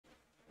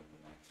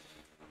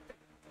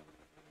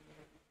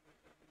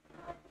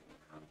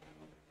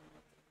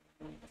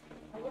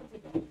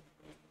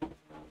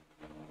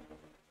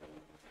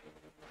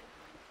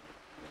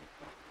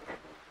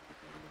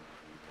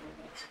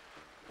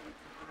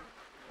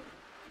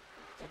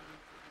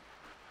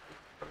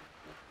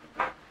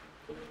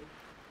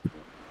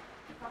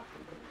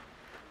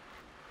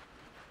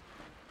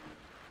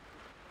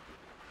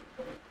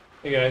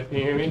Hey guys, can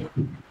you hear me?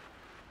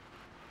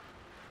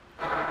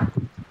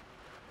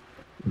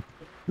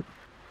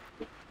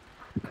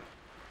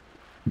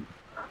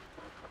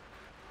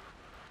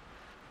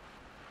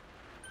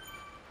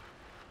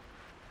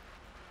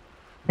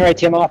 All right,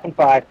 Tim, off in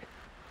 5.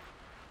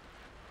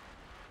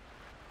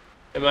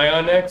 Am I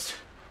on next?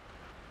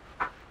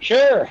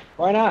 Sure,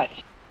 why not?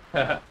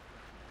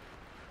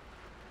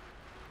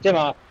 Tim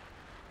off.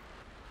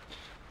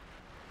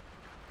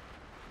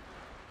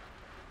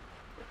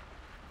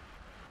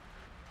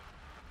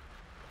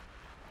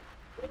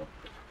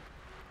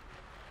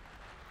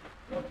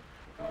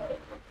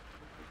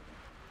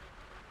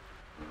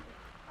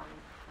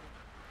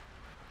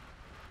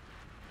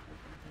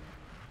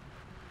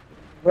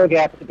 Little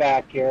gap at the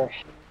back here.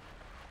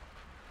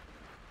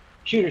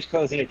 Shooter's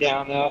closing it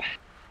down, though.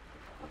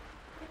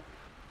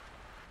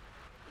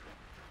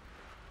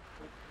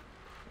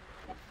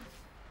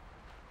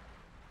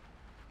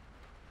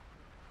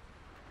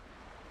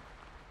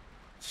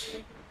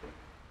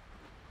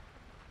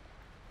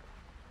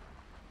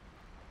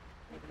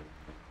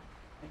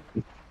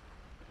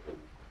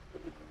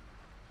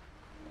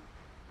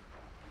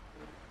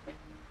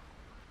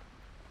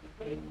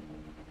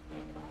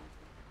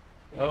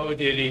 Oh,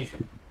 Diddy.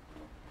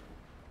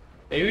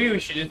 Maybe we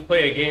should just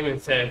play a game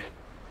instead.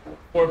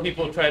 4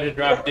 people try to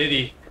drop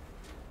Diddy.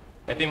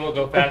 I think we'll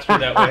go faster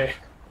that way.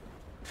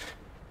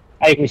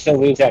 I think we still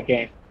lose that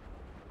game.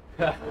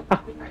 I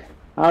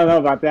don't know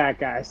about that,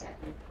 guys.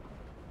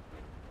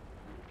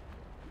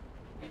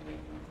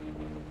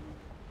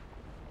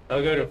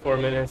 I'll go to 4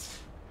 minutes.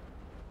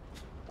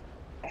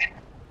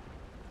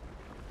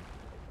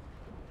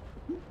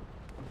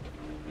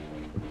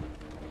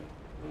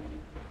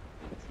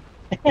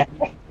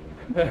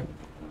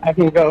 I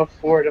can go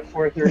 4 to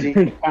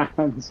 4:30.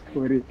 Pounds,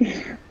 Woody.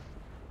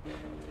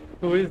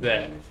 Who is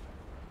that?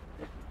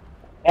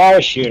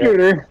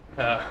 Shooter.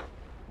 Shooter.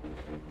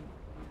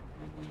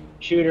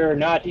 Shooter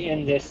not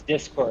in this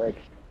Discord.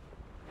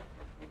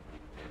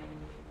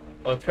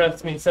 Well,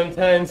 trust me,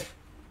 sometimes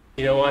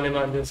you don't want him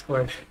on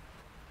Discord.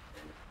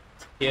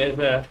 He has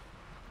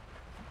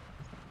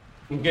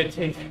good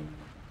taste,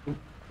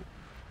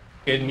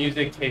 good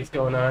music taste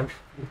going on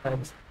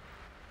sometimes.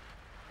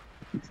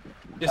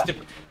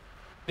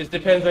 Just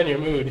depends on your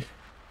mood.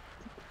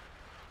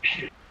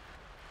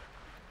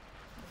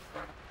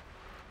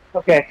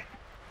 Okay.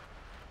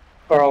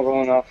 Carl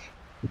going off.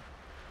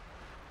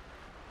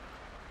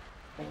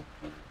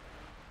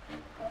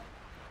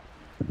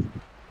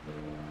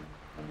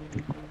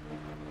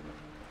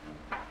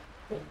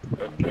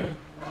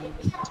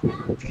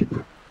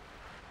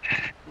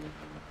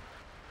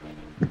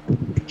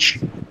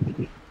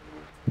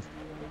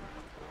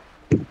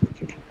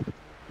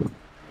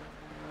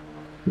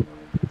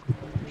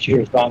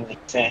 Shooter's bombing the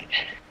descent.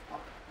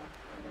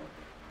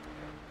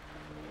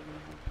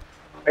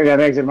 I think that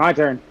makes it my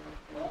turn.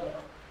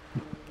 I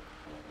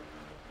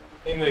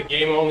think the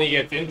game only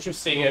gets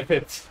interesting if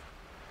it's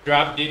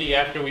drop Diddy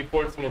after we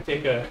force him to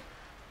take a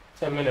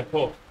 10-minute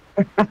pull.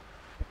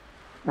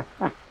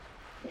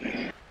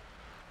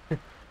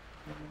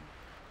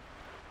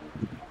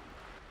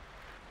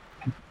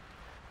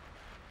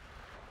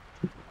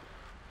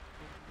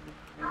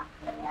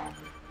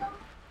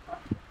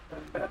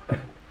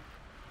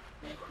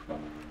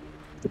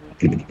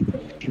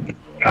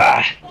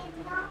 Ah.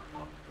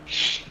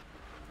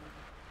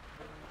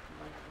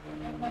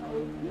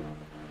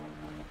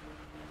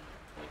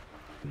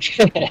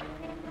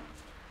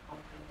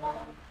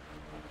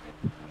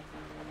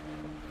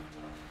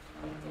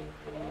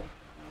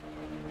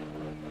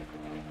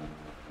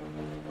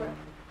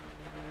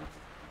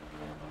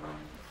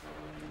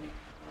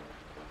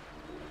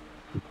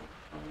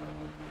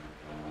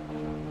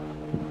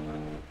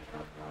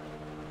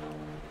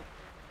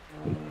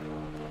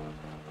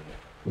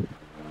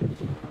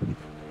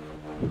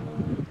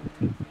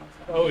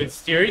 Oh, is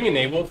steering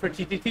enabled for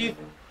TTT?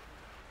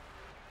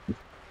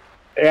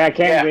 Yeah, it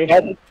can be.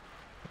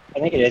 I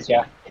think it is,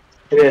 yeah.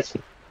 It is.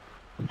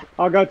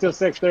 I'll go till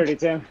 6:30,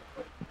 Tim.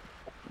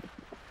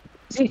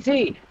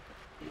 CC.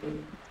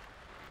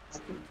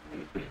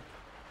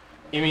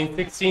 You mean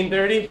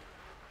 16:30?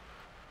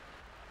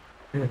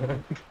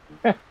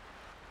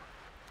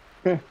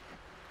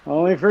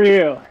 Only for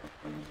you.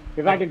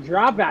 If I could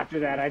drop after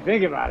that, I'd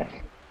think about it.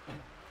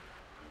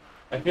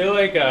 I feel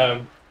like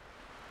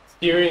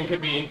steering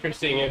could be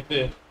interesting if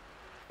the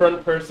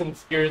front person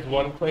steers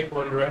one click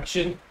one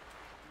direction.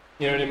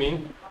 You know what I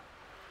mean?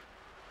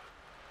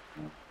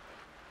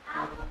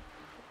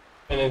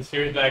 And then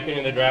steers back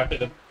into the draft at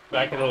the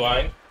back of the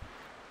line.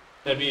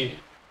 That'd be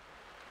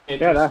Yeah,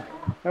 interesting.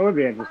 that would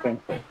be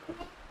interesting. 'Cause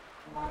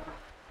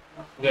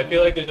I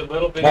feel like there's a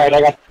little bit All right,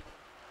 of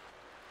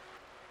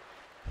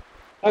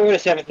I'll go to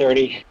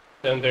 7:30.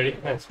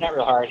 7:30. Nice. It's not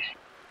real hard.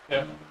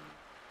 Yeah.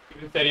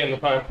 Keep it steady on the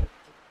pump.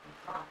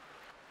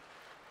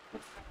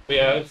 But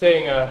yeah, I was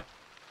saying, I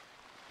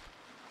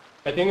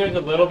think there's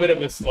a little bit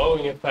of a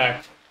slowing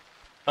effect,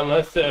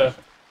 unless the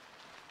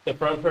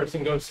front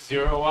person goes to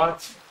 0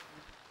 watts,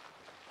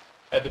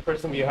 and the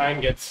person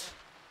behind gets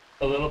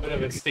a little bit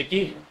of a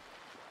sticky.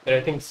 that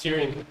I think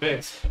steering could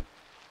fix.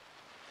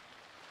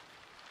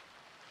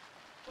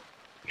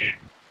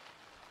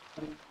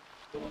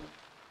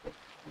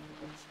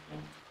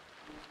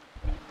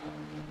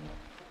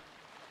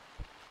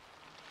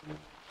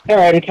 All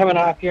right, I'm coming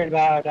off here in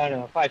about, I don't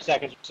know, 5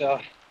 seconds or so.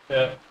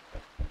 Yeah.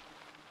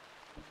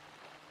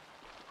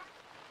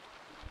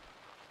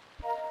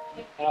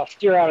 And I'll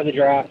steer out of the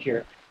draft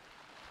here.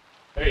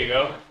 There you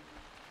go.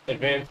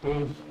 Advanced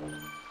move.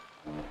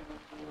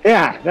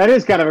 Yeah, that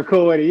is kind of a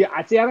cool way to use.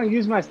 I see. I don't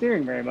use my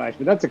steering very much,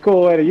 but that's a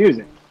cool way to use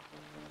it.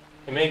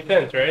 It makes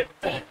sense, right?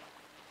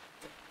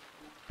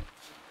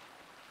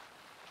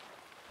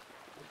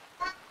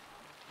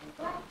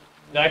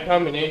 That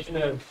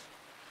combination of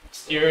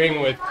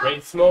steering with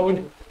race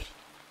mode,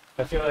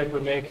 I feel like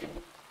would make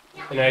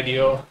an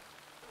ideal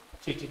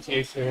TTT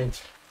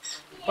experience.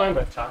 Why am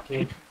I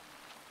talking?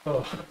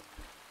 Oh.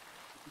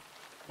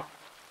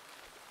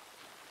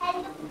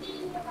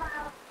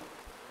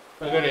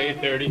 I got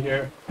 8:30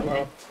 here.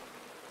 Well,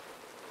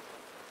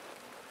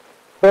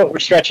 Oh, we're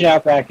stretching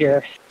out back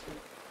here.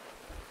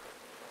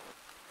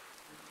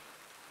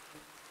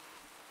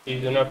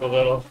 easing up a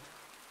little.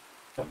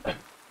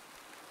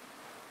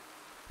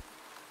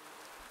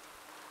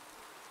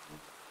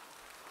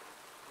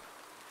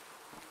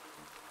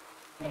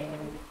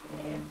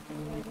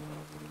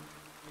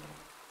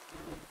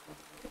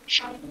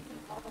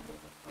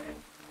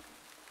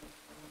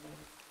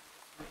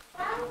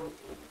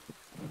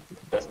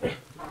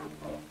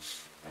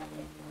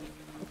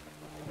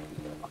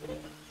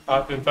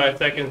 Off in 5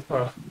 seconds.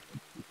 Oh.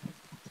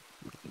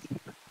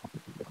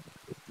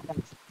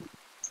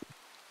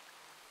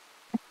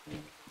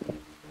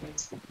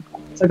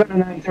 So about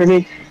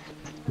 9:30.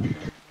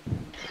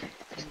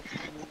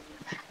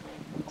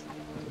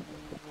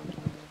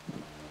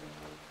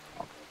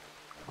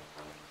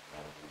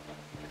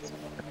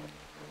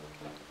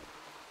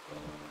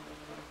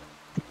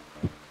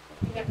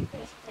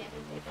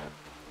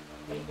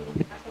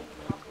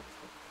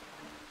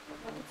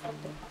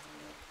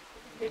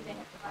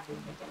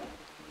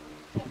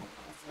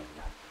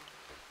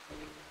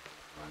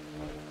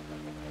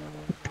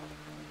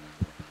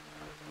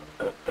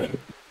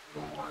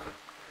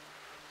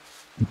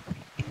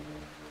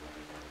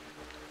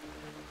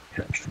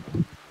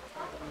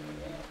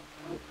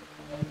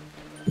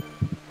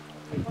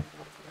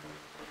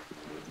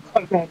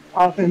 Okay,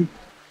 off in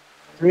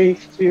 3,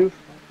 2,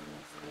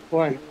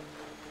 1.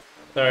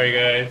 Sorry,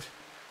 guys.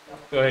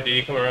 Go ahead,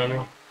 Didi. Come around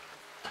me.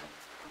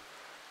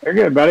 You're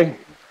good, buddy.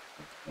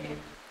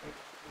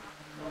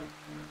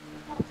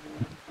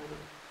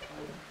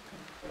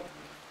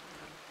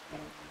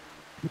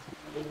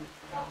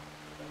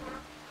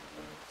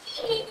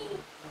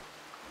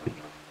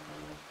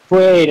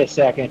 Wait a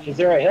second. Is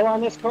there a hill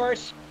on this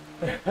course?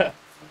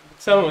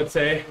 Some would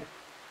say.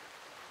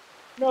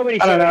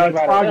 Nobody I said don't know. anything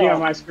It's about a foggy hill. on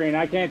my screen.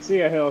 I can't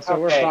see a hill, so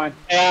we're Okay. fine.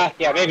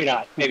 Yeah, maybe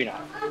not. Maybe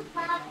not.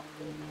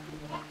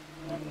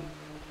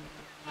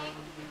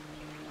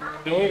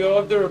 Can we go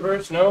up the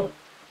reverse? No?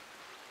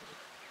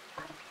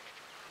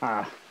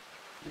 I'll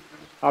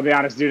be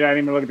honest, dude. I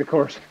didn't even look at the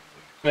course.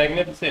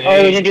 Magnificent. Oh, you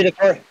Eight. didn't do the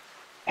course.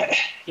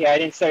 Yeah, I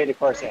didn't study the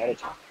course ahead of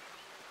time.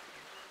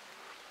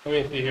 Let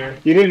me see here.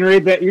 You didn't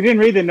read the. You didn't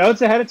read the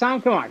notes ahead of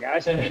time. Come on,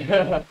 guys.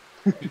 Am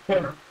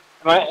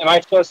I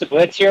supposed to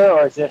blitz here,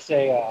 or is this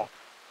a?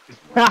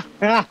 A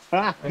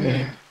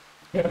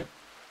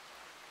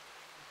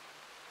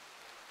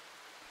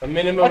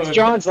minimum What's of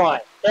John's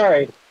line?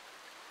 Sorry.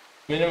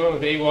 minimum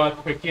of 8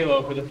 watts per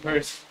kilo for the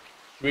first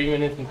 3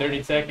 minutes and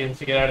 30 seconds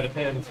to get out of the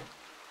pens.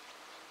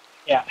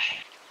 Yeah.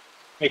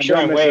 Make I sure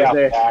don't I'm miss way those out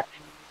days. back.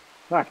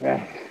 Fuck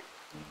that.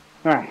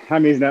 All right,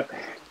 I'm easing up.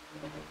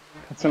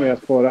 Let somebody else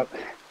pull it up.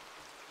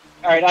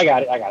 All right, I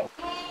got it.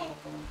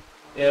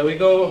 Yeah, we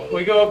go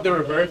up the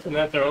reverse, and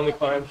that's our only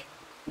climb.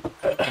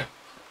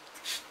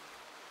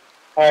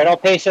 All right, I'll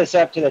pace us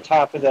up to the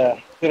top of the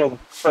little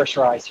first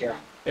rise here.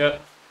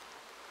 Yep.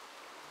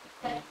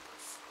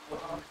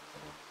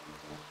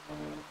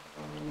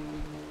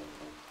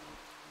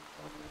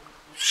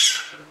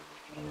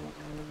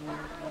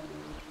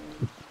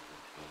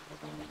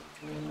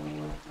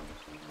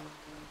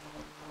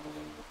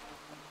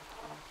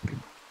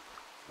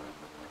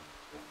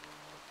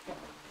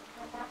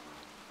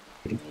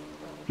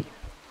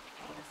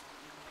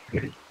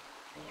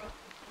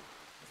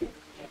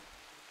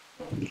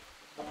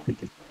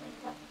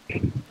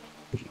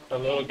 A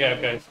little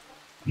gap, guys.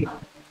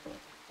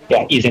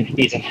 Yeah, easing.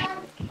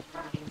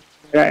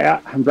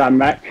 Yeah, I'm driving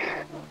back.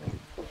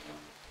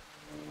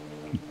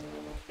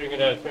 Swing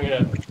it out.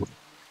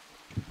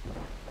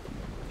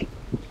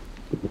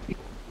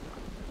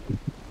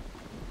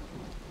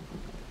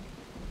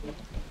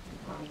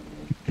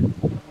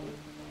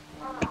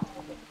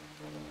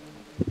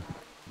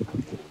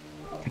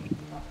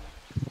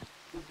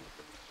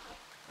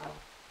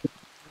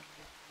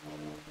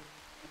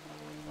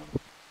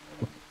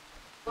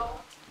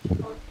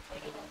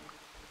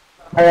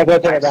 All right, I'll go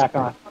put it back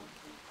on.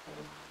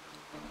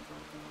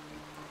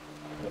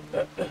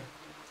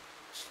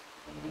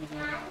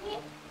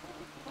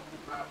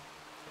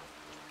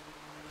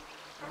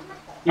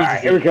 All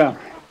right, here we come.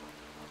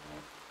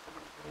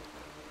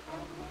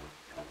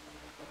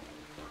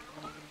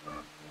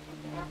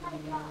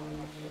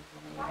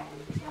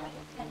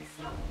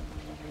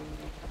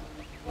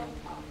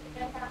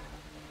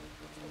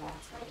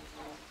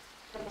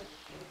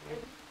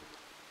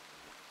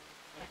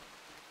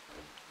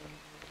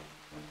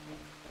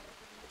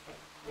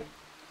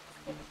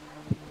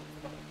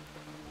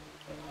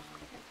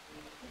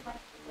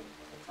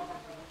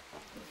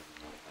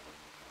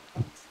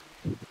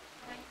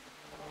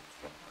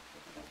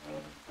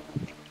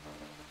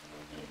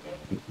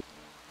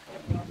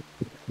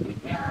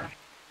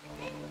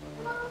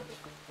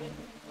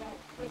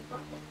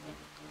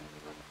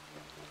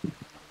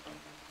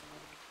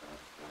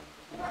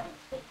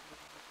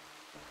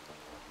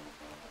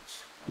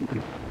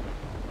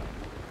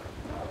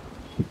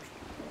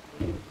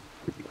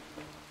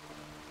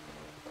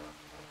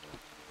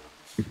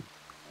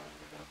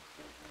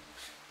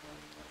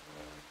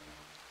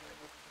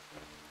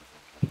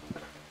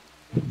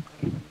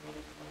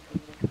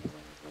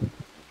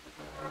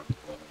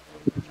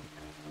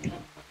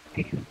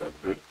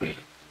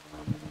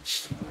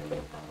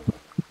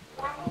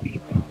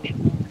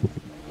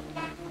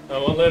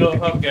 Oh, one little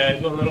hump,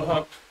 guys. One little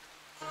hump.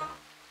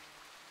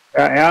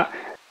 Yeah.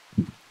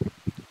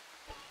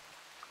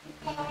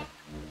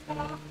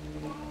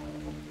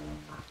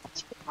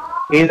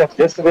 Ease up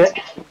just a bit.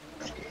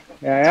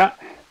 Yeah.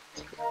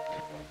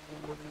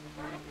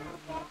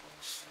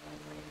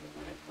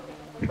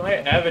 My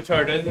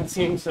avatar doesn't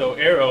seem so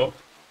arrow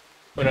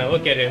when I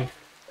look at him.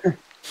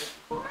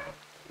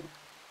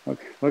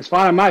 Looks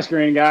fine on my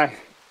screen, guy.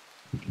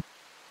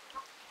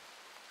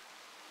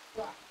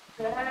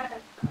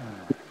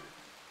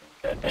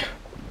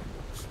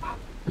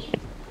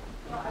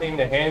 I think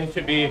the hands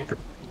should be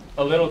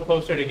a little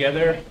closer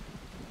together.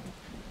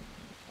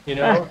 You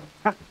know?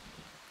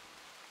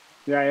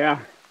 Yeah.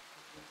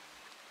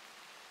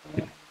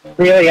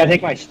 Really, I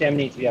think my stem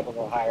needs to be up a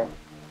little higher.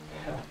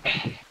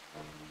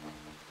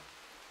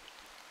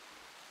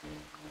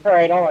 All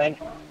right, all in.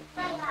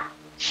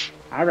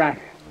 All right.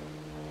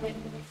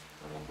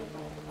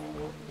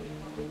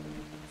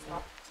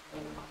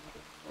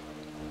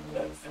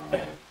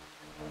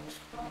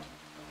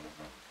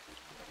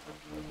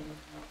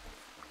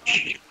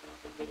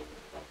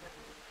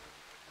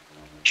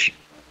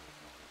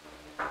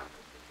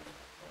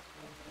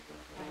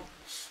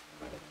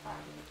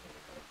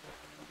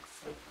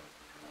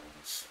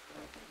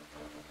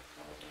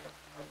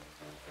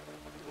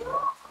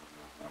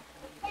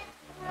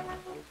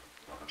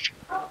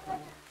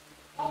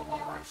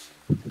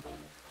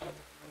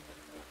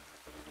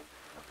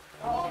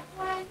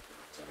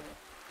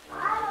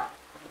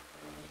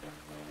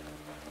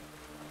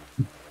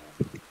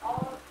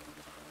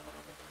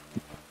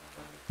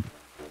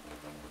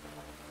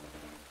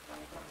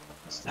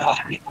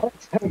 I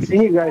haven't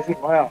seen you guys in a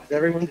while. Is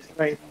everyone just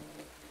playing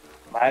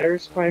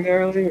ladders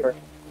primarily, or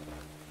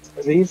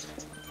are these?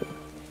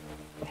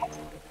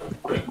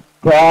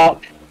 Well,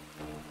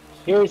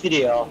 here's the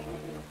deal.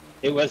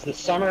 It was the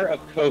summer of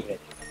COVID.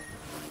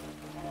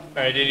 All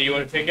right, Diddy, you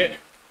want to take it?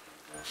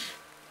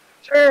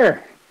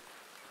 Sure.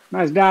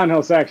 Nice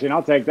downhill section.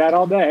 I'll take that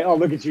all day. Oh,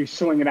 look at you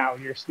swinging out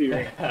with your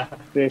steering.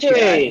 This guy.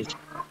 Jeez.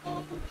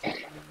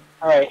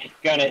 All right,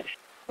 gun it.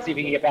 See if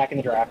we can get back in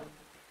the draft.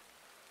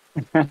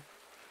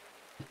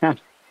 I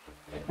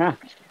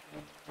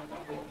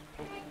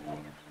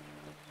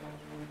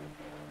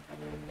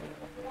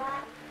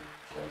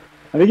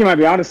think you might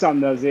be onto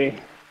something, though, Z.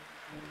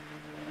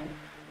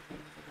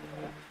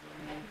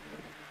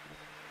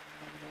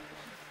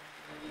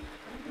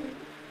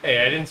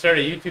 Hey, I didn't start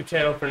a YouTube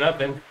channel for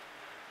nothing.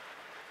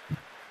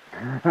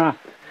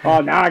 Oh,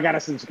 now I gotta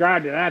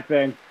subscribe to that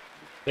thing.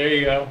 There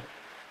you go.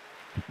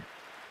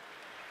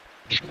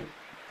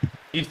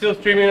 You still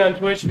streaming on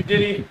Twitch,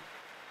 Diddy?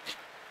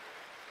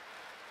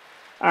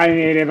 I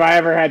mean, if I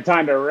ever had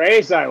time to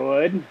race, I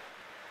would.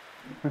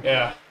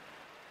 Yeah.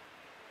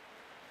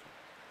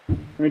 I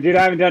mean, dude,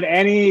 I haven't done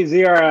any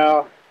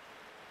ZRL.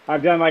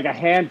 I've done like a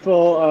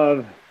handful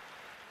of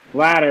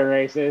ladder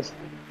races.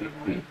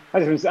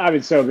 I've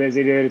been so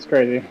busy, dude. It's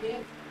crazy.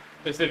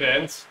 This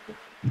events.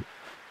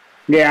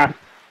 Yeah.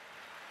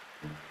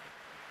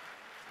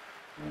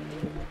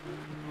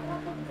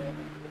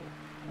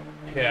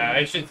 Yeah,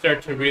 I should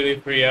start to really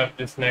free up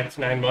this next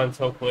 9 months,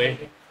 hopefully.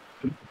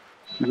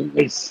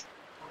 Nice.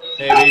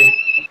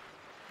 Maybe.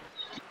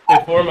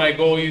 Before, my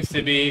goal used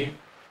to be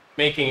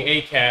making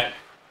A-Cat.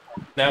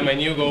 Now my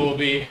new goal will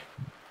be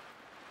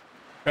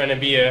trying to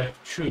be a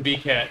true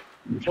B-Cat.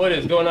 What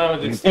is going on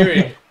with the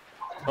steering?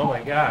 Oh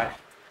my god.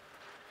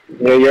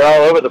 Yeah, you're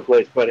all over the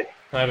place, buddy.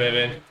 Hi,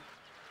 baby.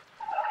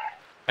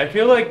 I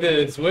feel like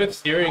the Zwift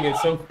steering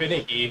is so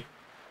finicky.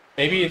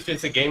 Maybe it's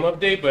just a game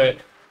update, but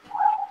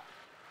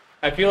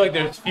I feel like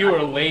there's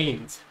fewer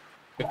lanes,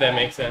 if that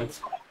makes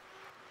sense.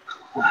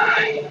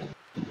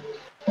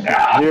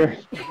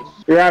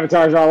 Your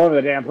avatar's all over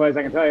the damn place,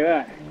 I can tell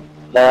you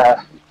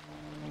that.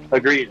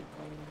 Agreed.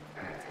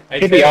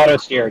 I'd Could be say, auto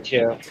steer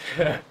too.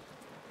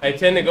 I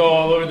tend to go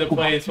all over the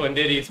place when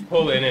Diddy's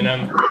pulling, and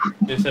I'm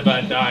just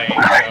about dying.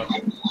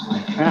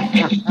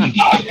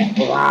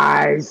 So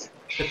Lies.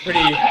 it's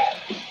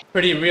a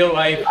pretty real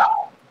life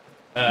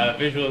I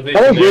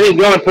visualization think there.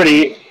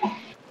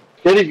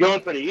 Diddy's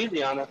going pretty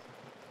easy on us.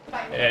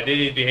 Yeah,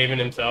 Diddy's behaving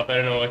himself. I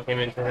don't know what came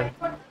into him.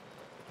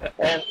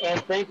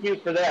 And thank you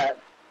for that.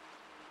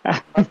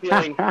 I'm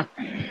feeling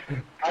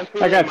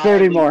I got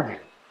 30 more.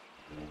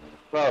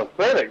 Oh,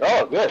 30.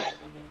 Oh, good.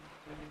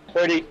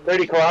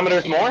 30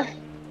 kilometers more?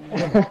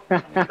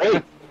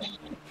 Great.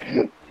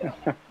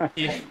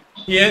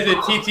 He has a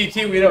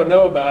TTT we don't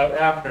know about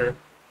after.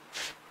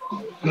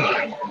 He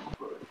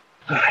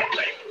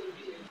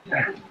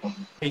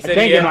I said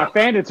can't get my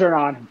fan to turn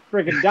on. I'm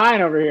freaking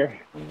dying over here.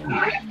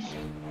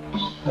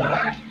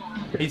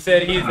 he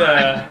said he's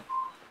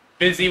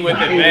busy with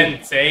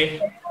events, eh?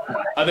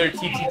 Other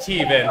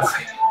TTT events.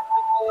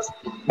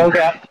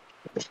 Okay.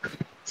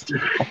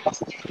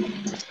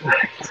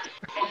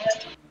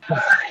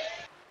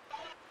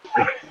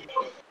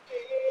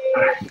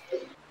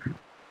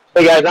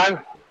 Hey guys, I'm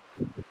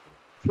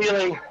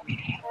feeling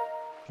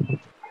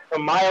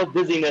some mild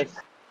dizziness.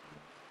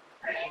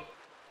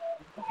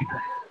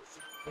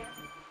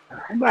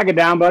 Back it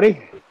down,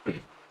 buddy. You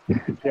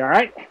all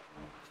right?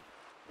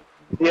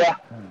 Yeah.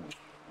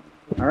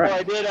 All right. Well,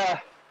 I did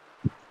a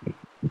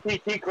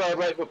PT club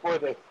right before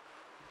this.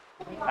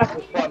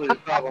 That's probably the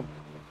problem.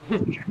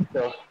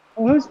 So.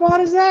 Well, whose fault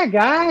is that,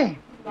 guy?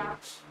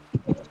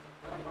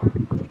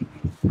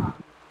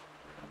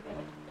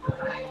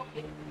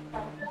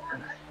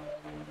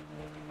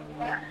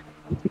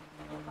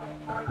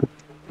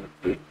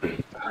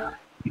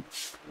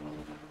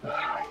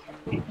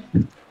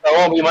 There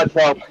won't be much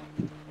help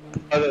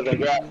other than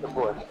gas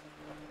support.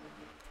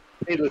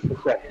 Needless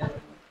to say.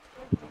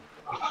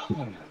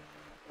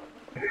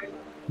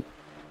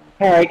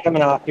 All right,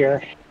 coming off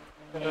here.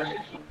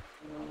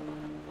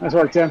 Nice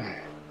work, Tim.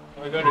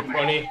 We go to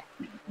 20.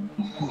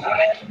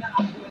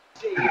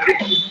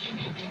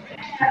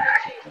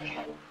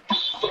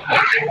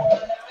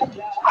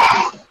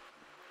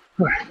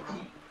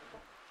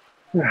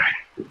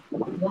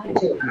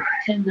 Latitude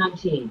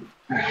 1019.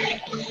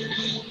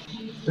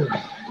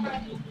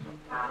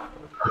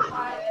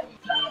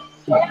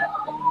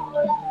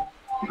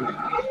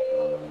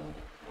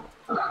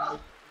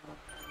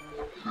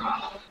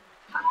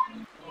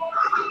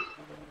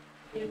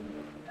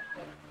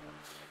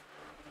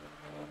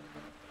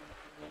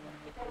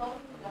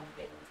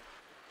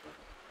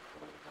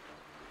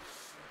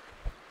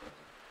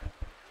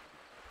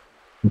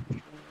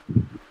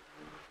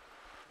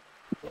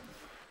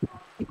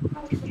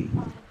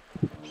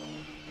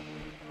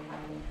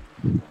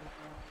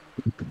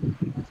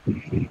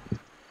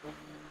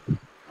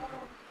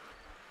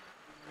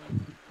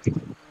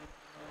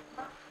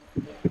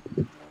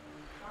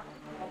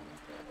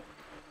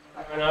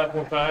 Going up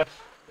in 5.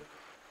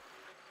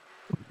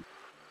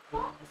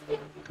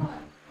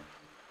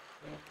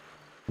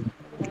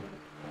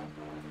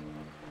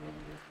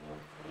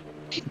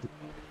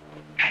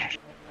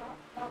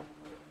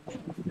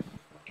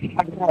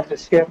 I'm gonna have to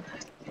skip.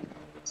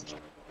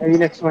 Maybe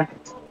next one.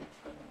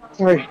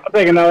 Sorry. I'll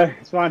take another.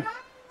 It's fine.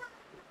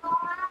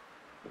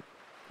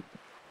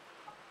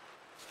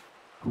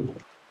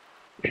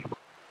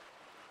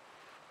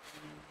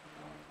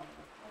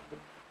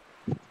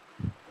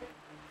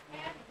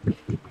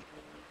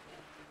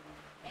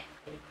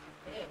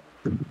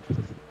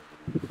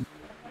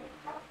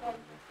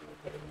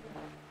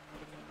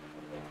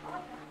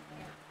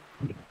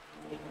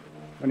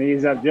 I'm gonna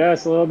ease up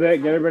just a little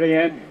bit, get everybody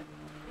in.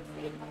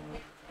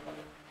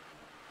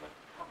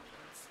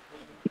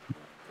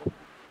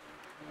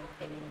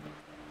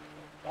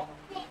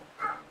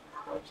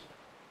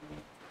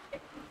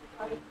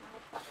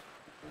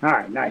 All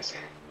right, nice.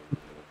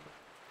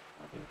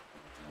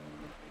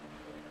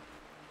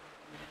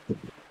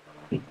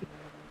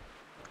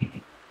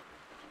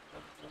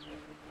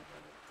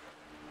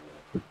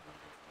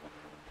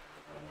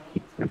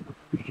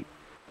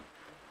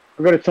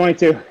 We'll go to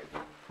 22.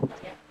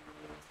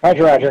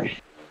 Roger, Roger.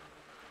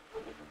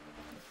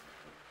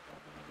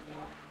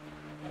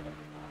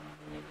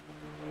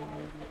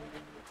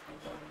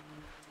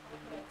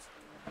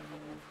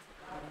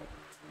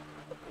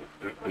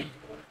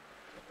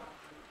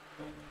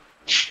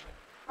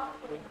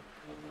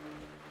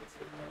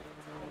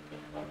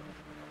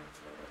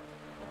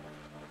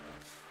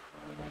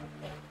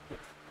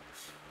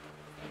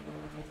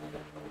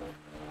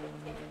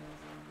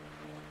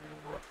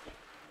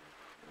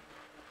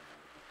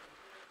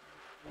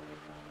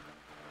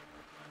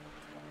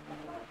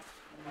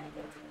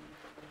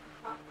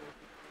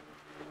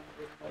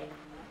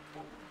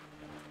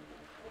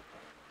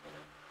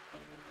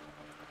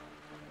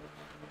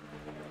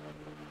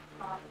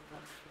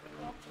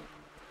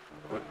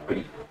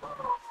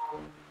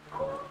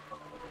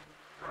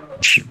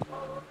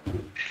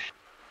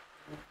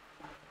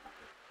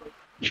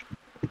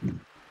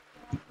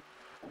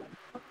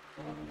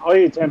 All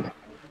you, Tim.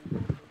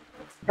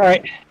 All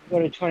right, go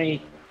to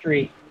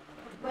 23.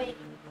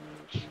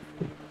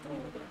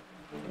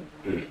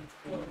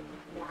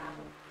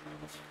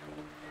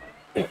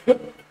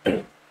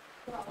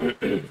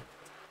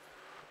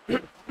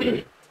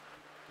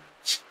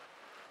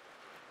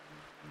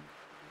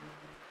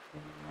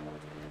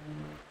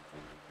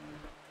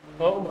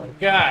 Oh my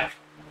god.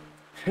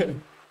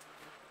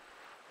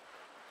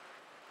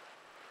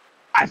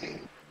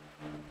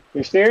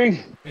 You're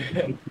steering?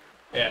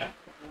 Yeah.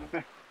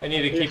 I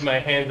need to keep my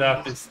hands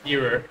off the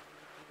steerer.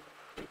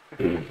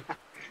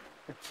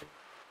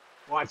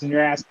 Watching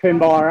your ass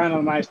pinball around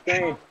on my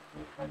screen.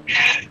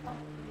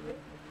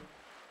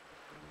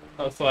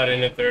 I'll slide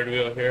in a third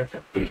wheel here.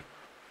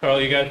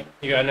 Carl, you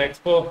got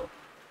next pull?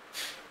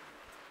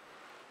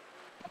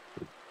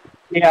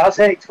 Yeah, I'll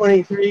take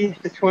 23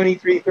 to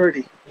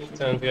 23:30.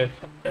 Sounds good.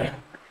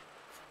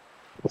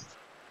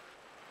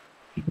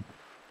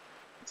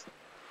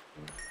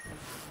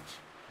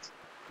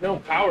 No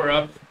power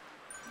up.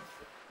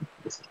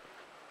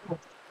 All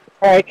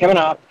right, coming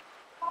up.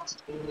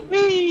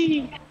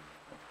 Whee!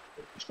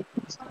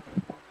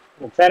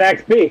 It's that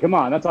XP. Come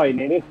on, that's all you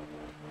needed.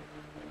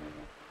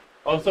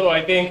 Also,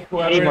 I think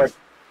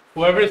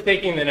whoever's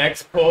taking the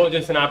next pull,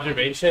 just an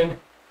observation,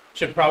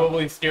 should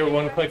probably steer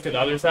one click to the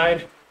other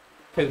side,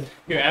 because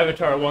your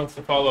avatar wants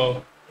to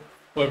follow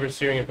whoever's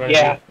steering in front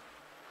Yeah. of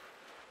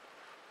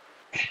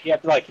You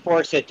have to like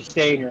force it to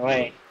stay in your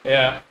lane. you.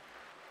 Yeah.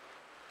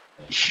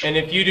 And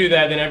if you do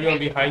that, then everyone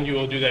behind you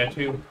will do that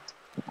too.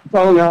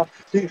 Phone up.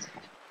 6,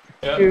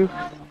 Yep. 2,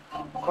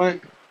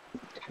 1.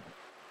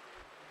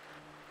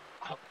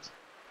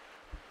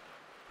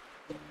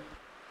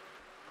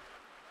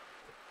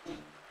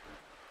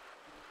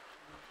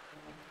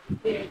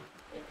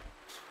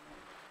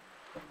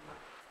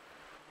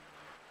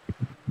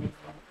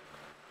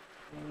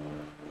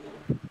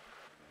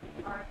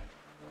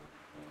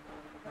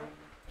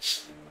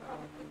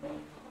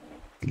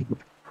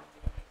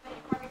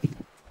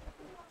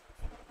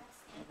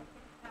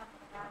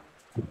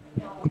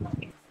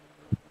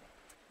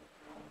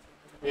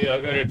 Yeah,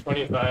 I'll go to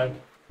 25.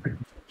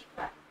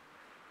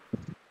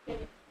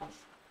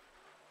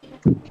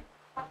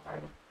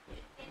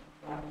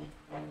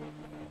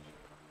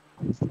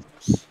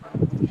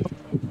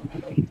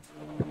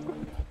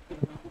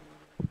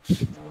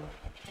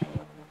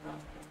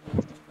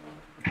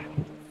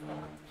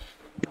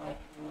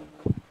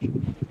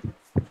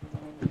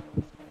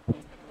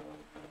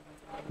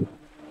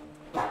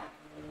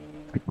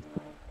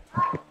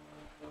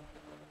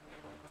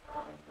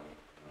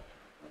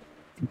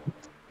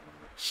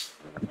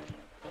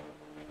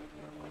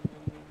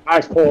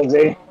 Nice pull,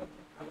 Z.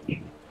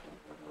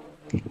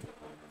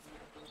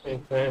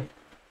 Thanks, man.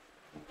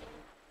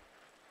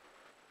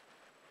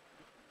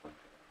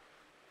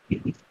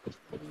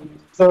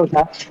 So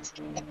that.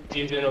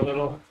 Ease in a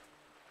little.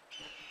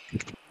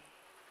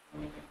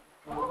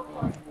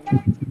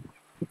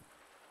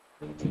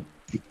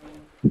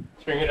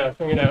 String it out,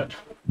 string it out.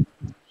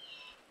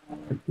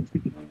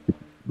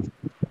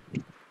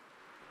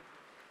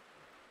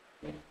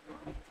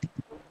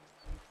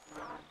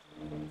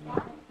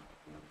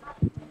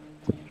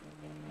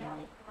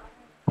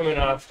 Coming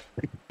off.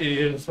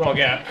 There's a small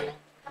gap.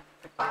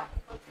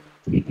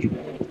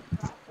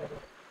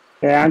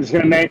 Yeah, I'm just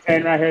gonna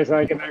maintain right here so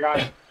I can back on.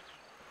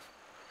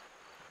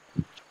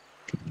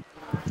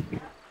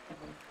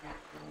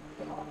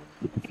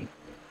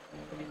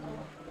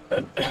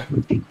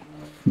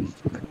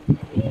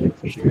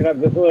 Shoot it up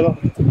just a little.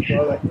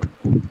 Slowly.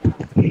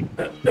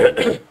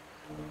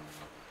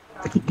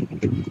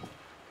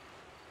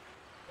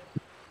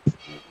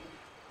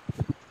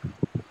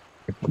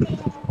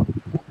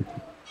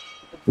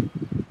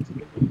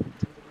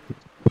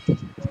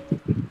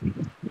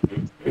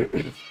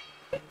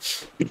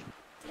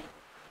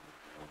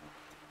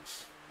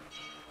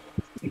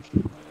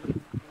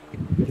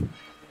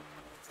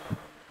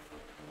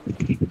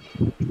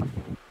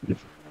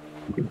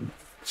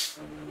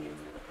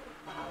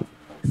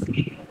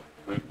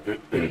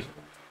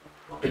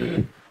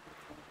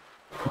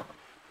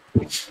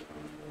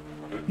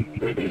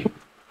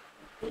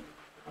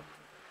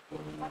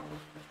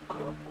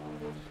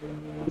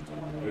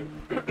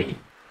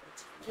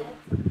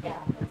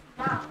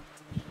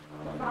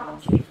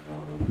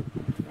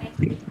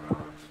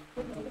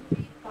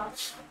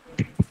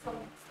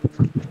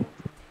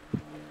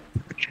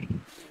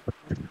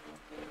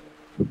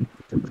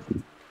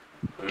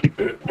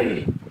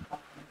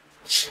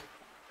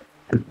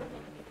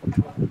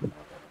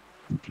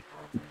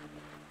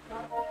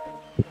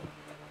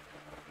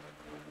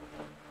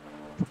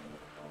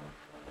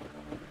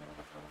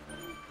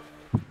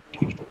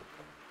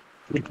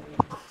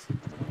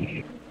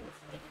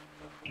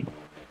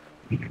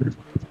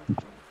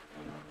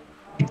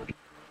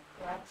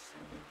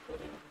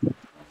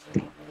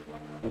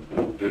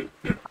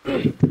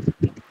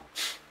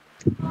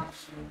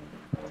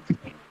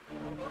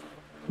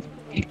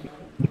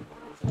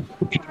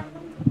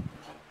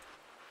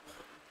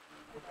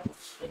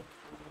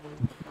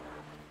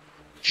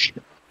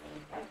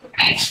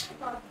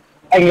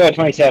 I can go at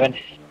 27.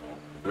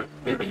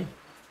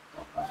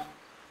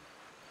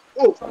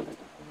 Oh.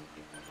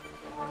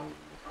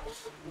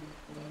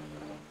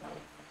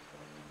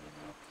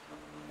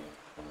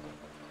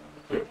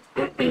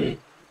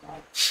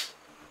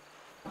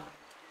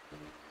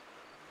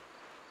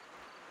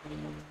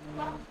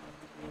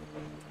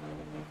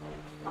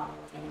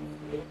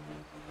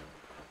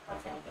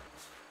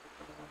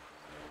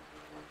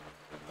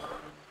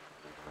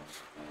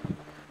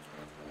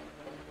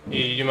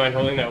 You mind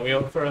holding that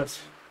wheel for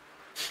us?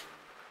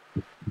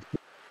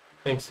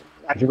 Thanks.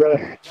 Got you,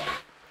 brother.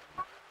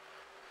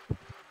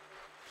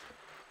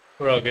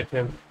 We're all good,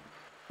 Tim.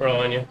 We're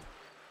all on you.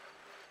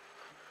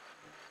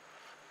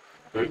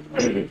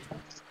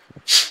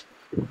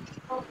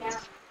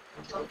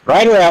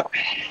 Rider up.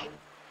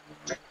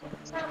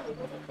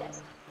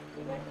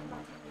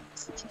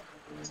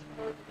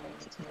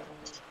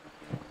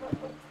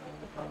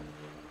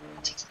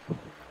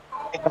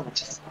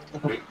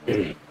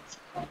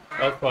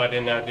 Southpaw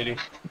in now, did he?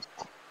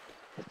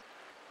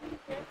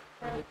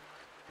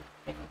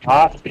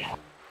 Off.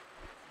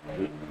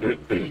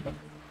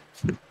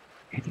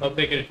 I'll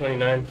take it at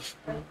 29.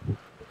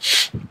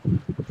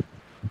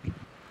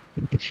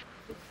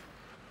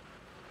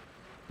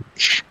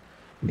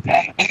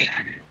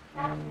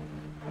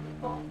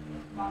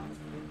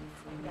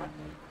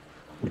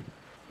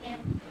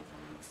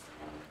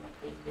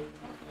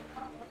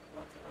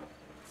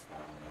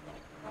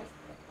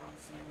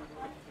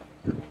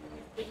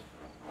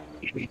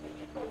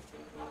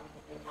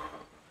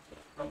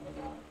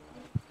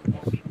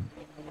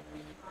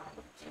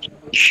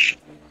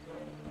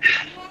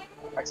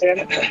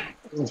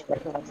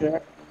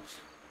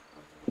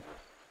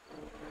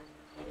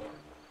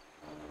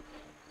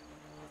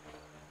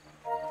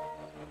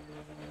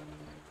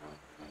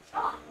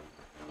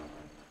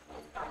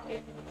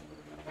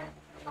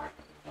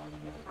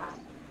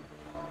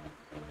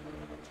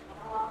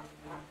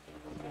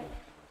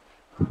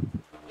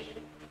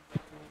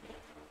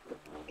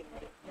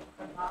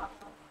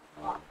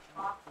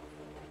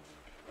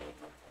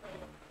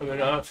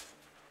 Coming off.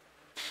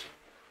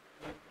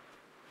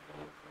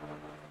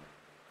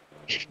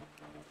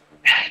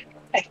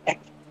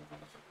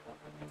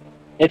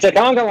 It's a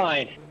conga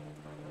line.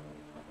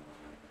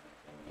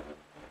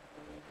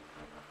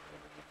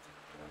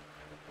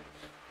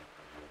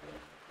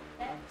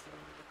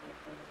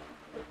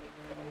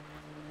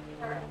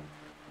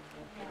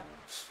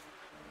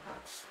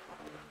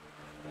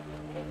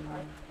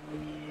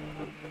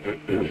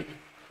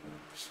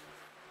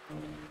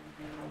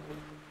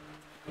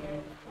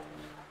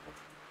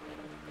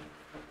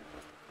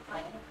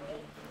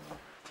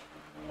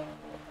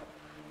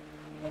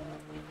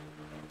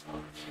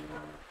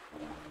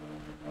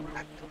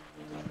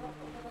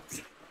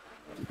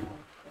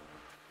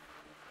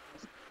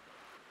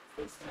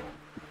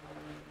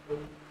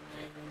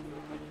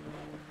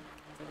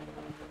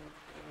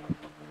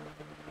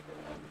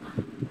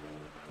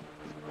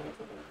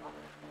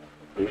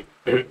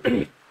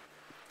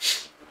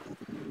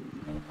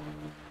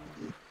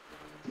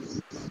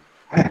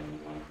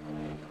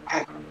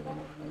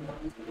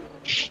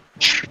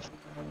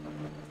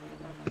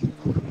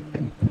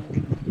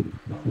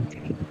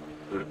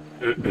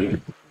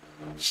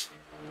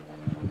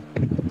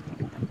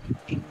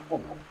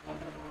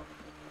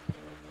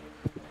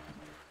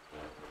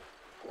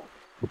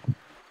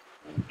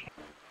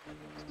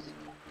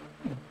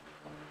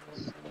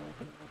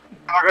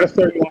 I'll go to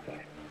 31.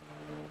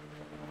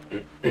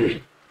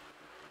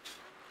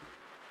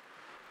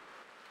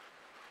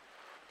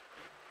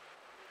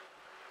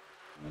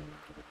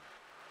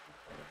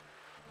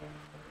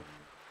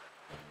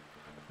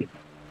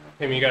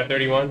 Tim, you got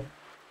 31?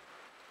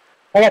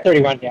 I got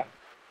 31, yeah.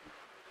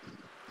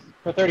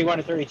 From 31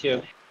 to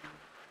 32.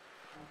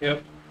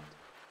 Yep.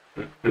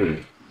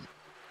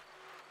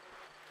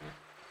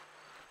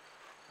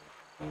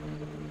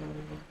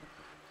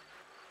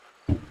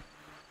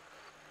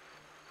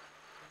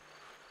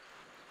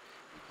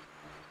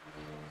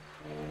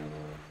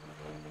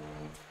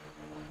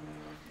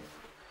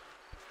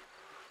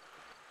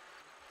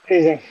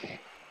 Easy.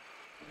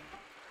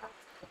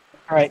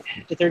 All right,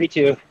 to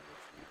 32.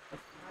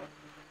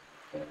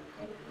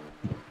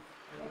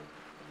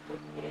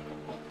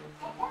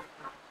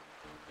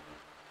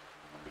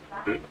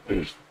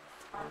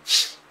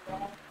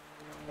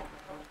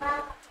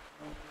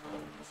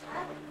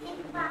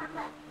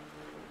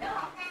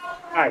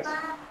 Nice.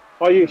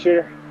 All you,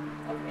 shooter.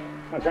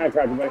 I'm trying to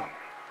grab you, buddy.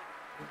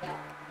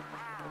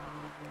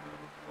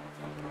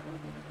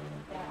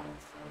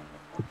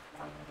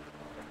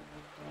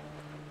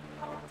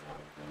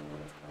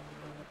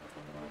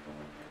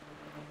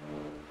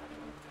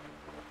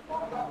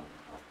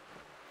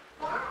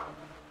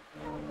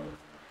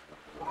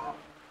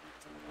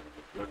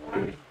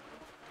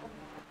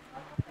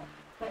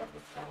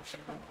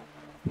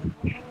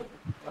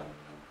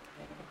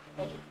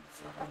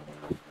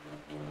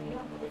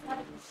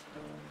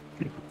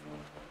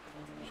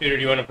 Shooter,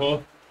 do you want to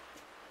pull?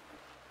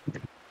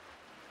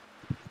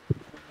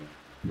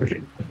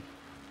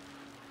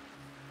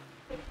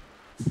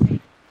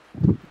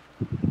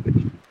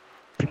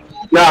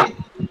 No,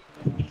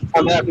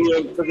 I'm happy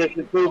with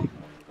position 2.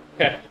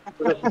 Okay.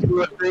 Position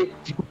 2 or 3. All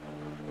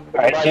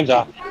right, Tim's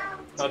off.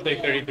 I'll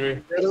take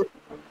 33.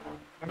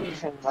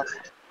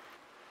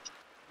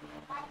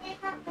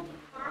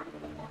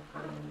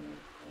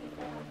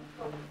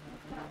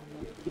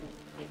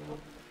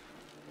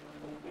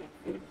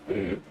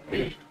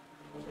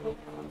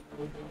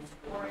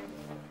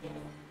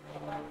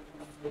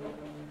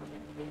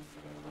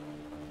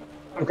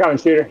 I'm coming,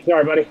 Shooter.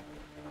 Sorry, buddy.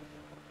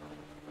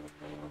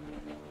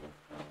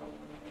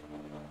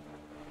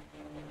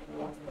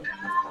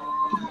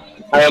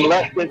 I am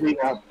less busy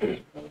now.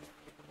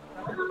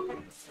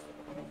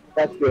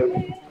 That's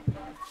good.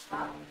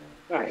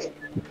 Nice.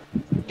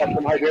 Got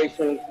some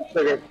hydration, some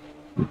sugar.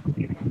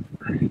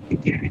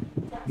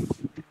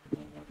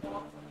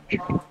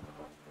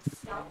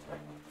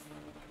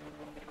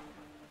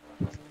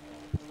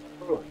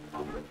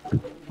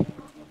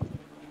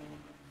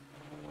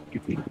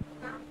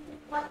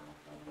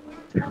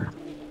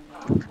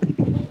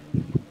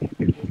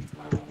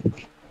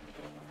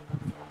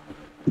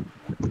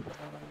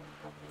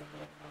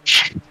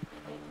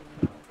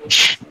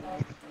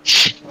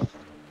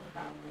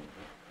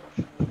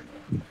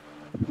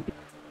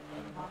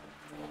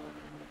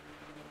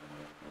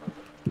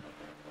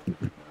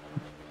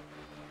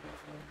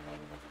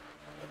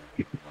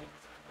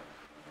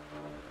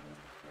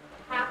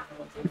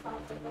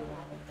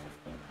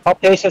 I'll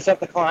pace us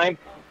up the climb,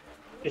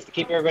 just to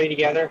keep everybody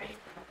together.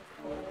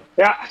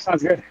 Yeah,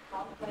 sounds good.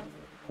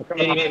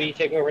 Maybe you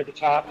take over at the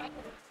top.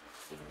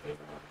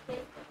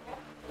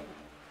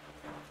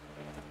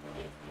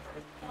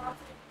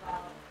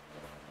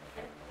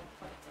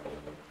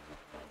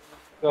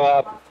 Go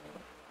up,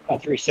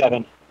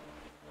 3-7.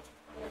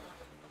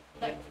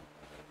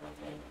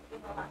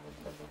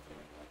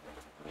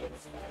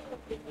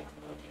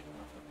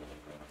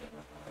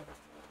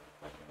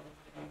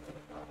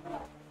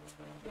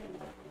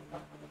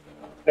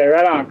 Stay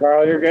right on,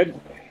 Carl. You're good.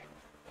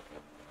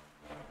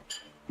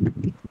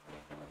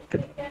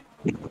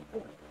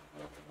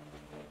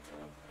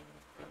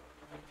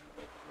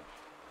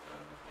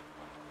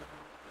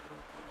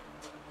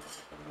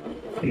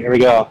 Here we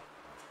go.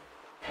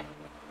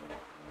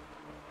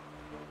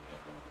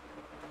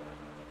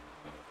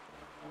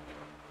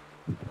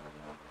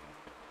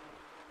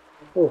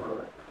 Ooh.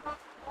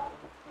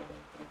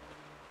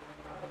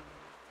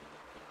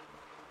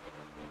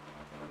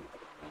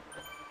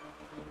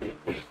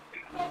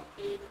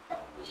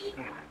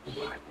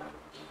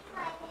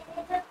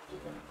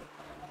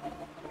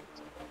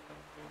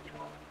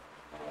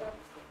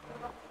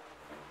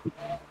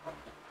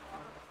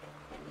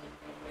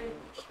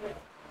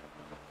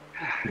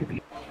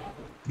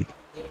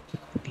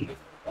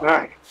 All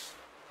right.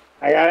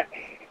 I got it.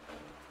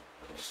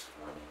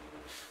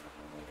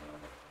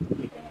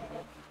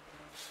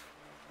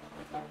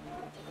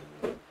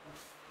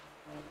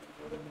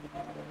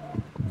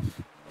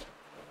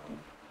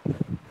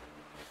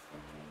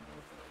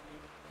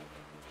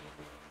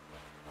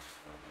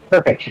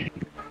 Perfect.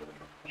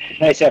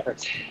 Nice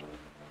efforts.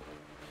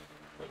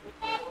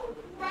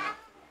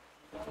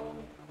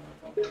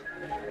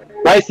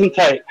 Nice and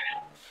tight.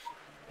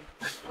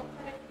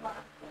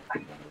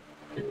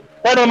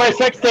 Part of my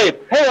sex tape.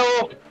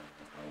 Hello.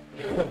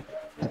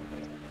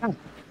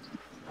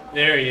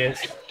 There he is.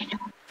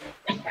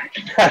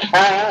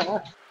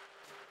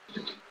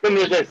 Give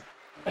me this.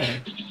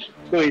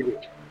 Too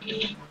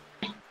easy.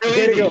 Too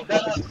easy.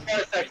 That's not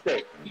a sex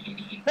tape.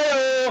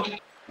 Hello.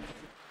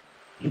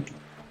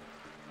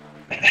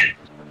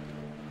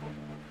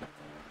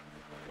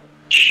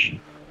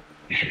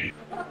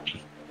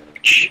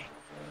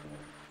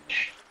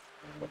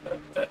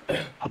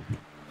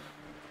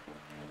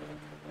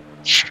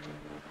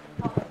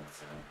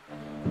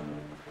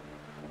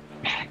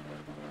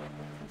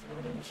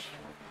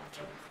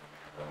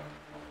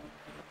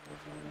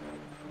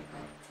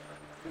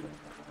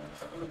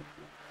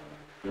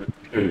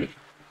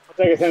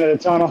 I'll take us into the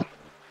tunnel.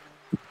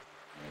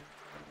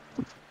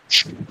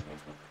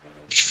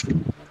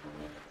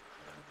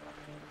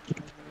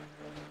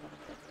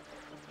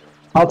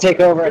 I'll take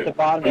over at the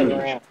bottom of the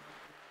ramp.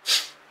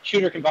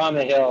 Shooter can bomb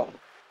the hill.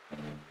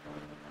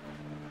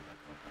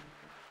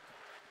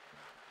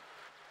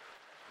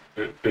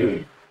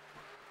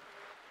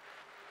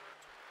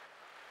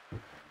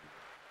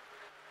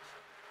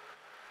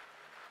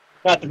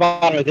 Not the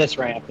bottom of this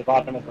ramp, the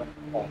bottom of the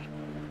ramp.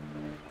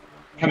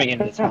 Coming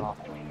into the tunnel.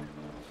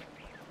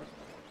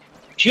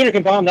 Shooter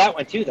can bomb that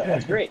one too, though.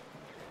 That's great.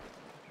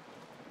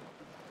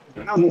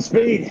 On the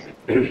speed.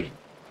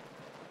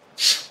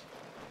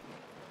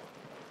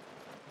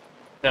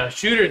 Now,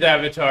 Shooter's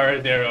avatar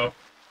is Arrow.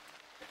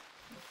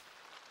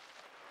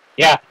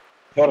 Yeah,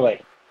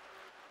 totally.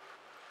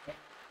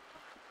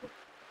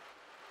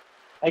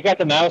 I got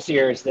the mouse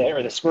ears that,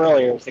 or the squirrel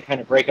ears that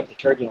kind of break up the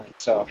turbulence,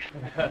 so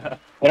I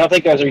don't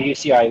think those are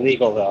UCI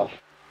legal, though.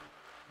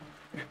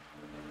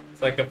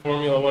 It's like a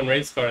Formula One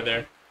race car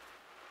there.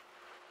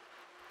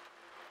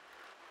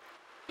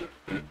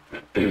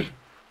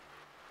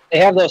 They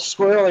have those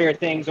squirrel ear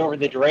things over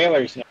the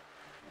derailleurs now.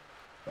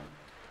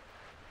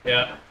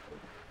 Yeah.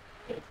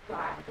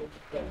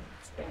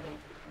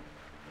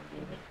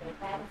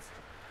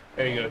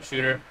 There you go,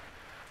 Shooter.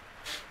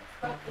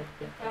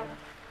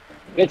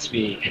 Good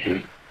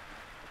speed.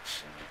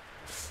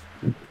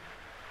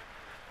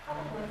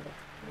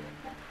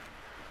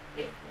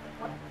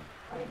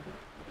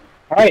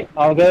 All right,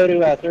 I'll go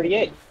to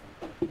 38.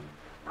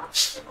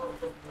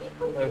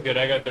 Oh, good,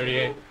 I got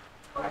 38.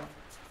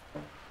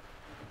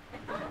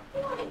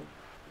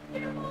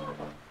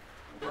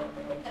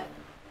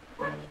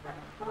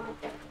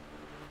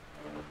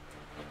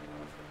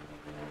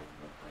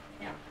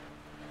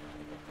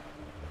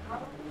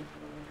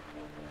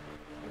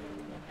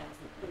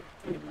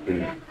 All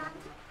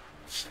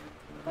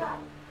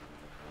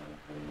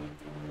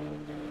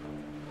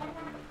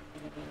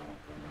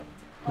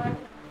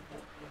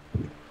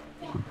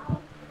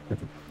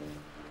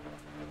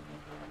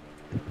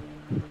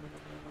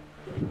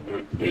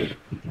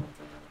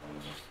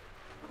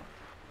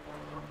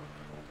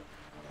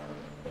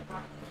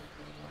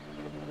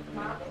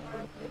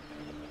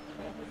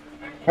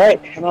right,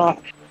 I'm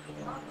off.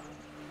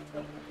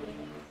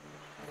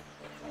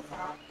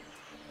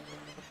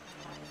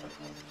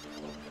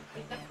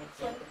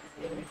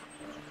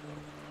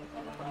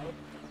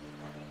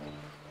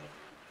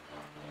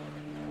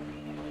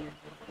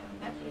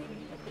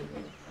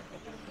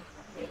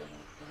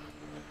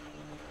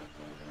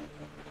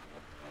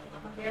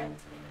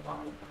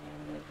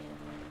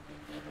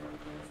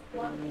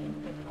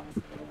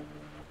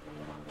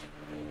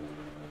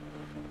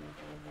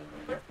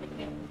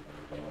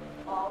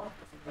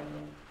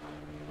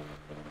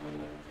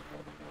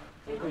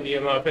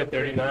 I'm up at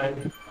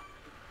 39.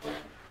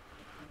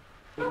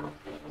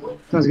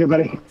 Sounds good,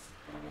 buddy.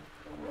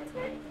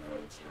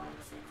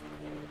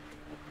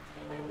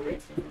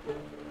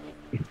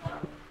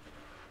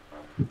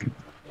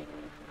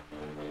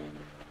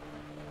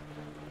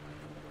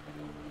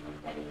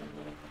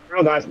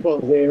 Real nice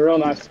pull, Z. Real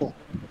nice pull.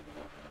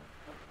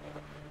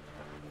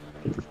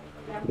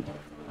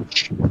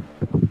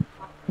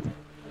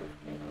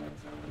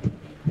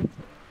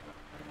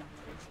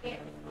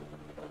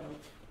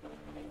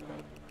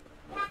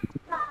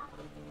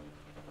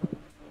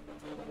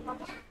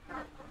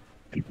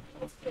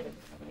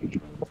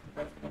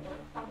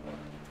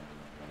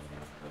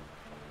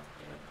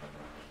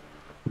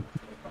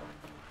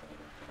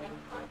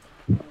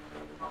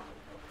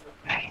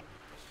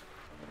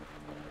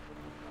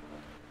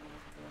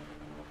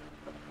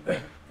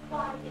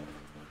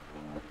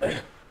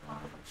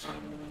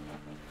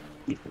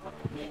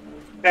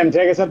 Tim,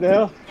 take us up the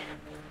hill.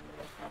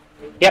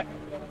 Yep.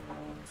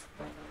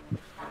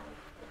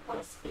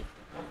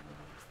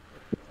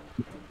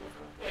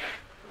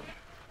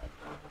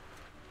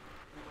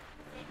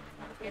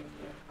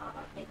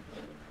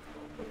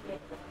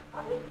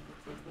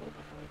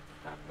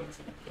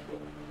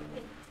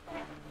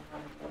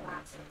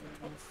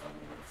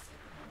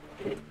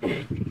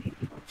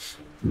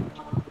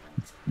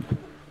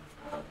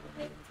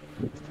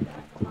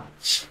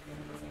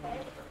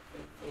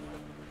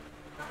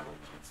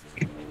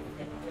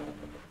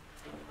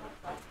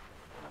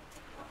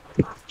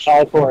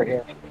 All four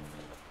here.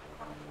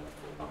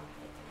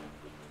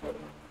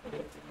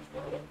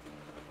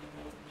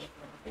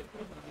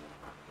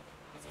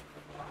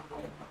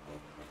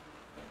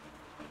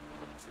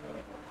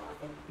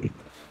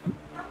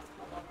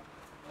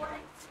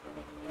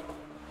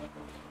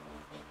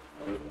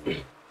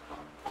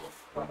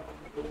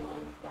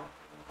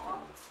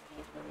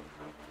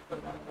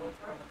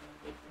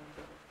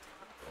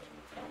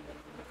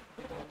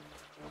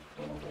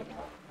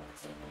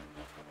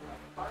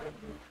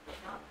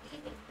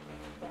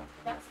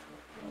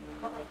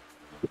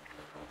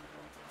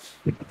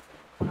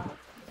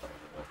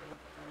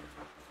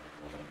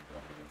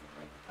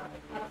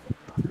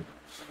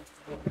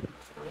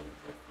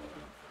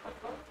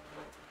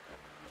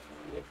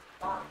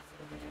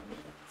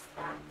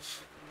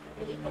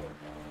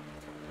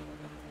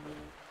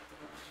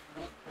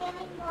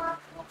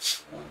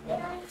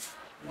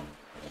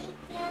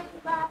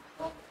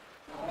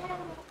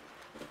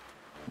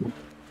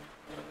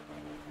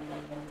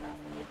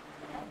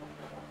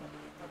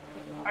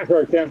 Nice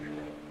work, Tim.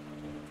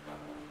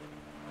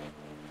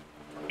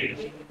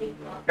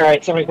 All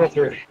right, somebody go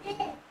through.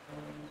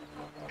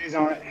 He's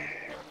on it.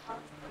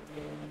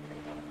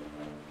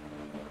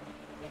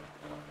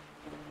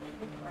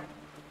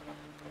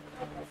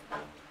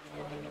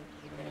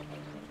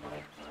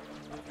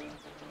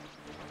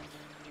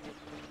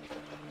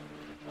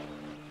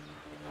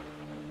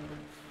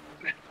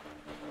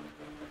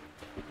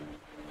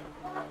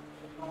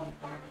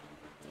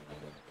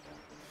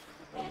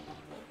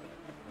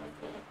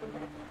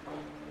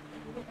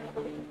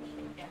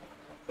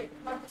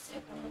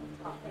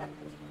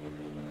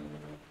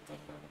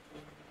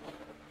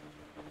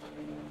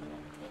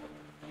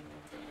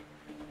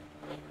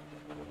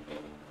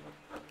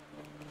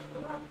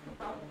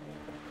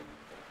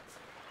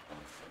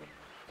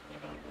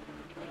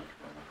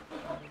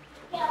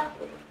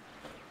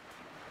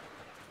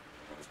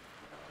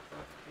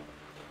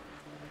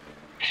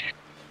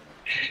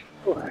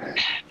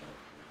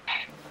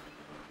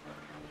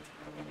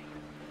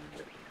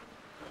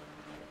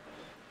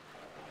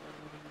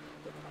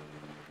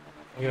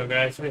 You go,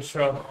 guys. Nice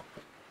throw.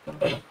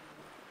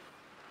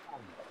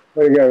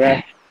 Way to go,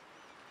 guy.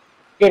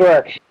 Good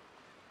work.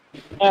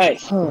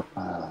 Nice.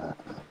 That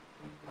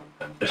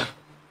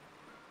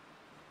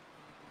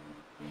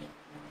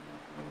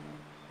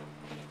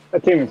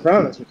team in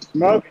front of us was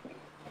smoking.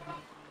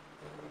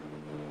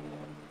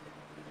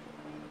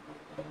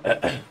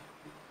 Well,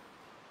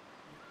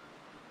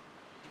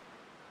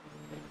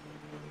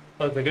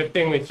 it's a good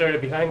thing we started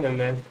behind them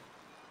then.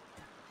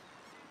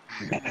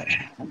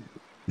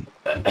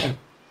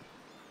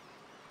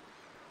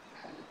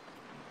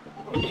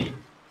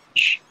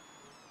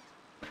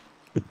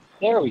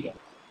 There we go.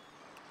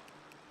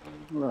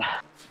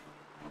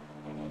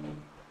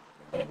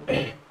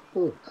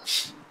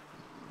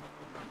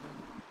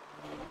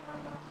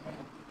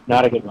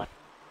 Not a good one.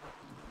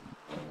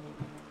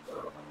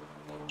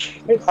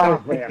 It's Oh,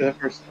 not for fair. the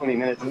first 20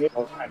 minutes.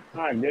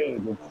 Time,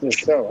 dude. It's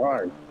just so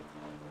hard.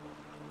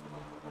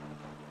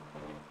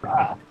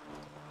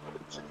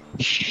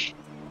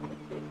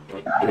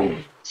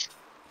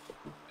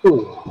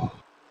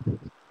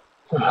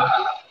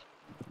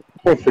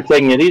 Thanks for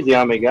taking it easy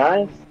on me,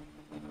 guys.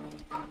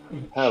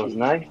 That was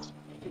nice.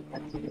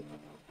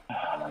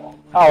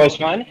 Always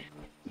fun.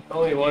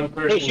 Only one Hey,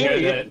 person Shooter,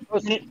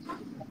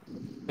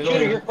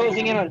 here you're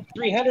closing in on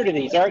 300 of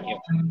these, aren't you?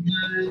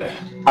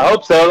 I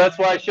hope so. That's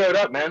why I showed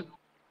up, man.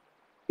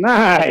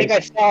 I think I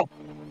Nice. saw,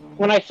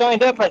 when I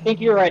signed up, I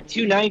think you were at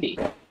 290.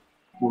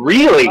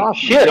 Really? Awesome.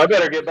 Shit, I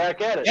better get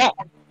back at it. Yeah.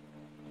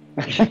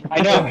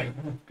 I know.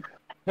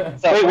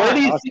 So, Wait, where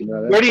do you Awesome, see,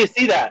 brother. where do you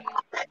see that?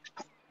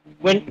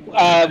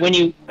 when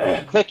you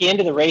click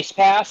into the race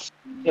pass,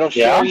 it'll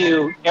show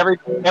you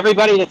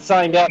everybody that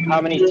signed up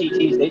how many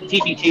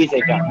TTTs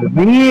they've done.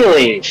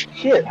 Really?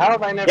 Shit, how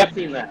have I never Yep.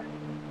 seen that?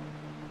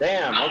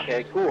 Damn,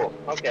 okay, cool.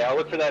 Okay, I'll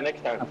look for that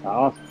next time. That's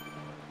awesome.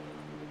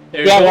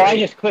 There's Yeah, well, I only-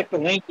 just clicked the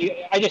link.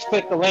 I just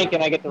clicked the link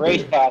and I get the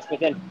race pass. But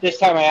then this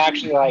time I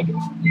actually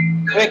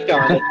clicked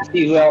on it to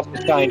see who else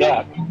has signed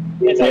up.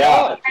 And it's like,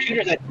 oh,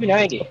 Shooter's at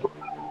 290.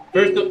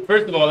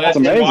 First of all, that's That's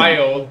amazing.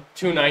 wild.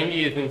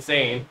 290 is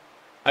insane.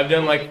 I've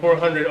done like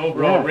 400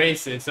 overall Yeah.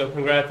 races, so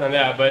congrats on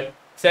that. But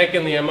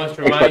secondly, I must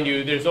remind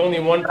you, there's only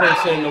one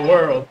person in the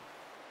world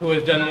who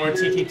has done more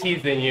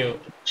TTTs than you.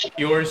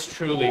 Yours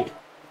truly.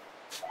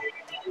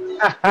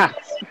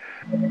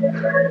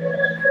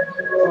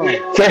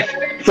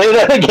 Say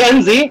that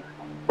again, Z.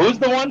 Who's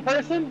the one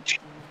person?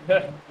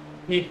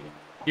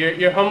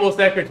 Your humble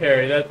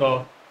secretary, that's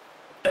all.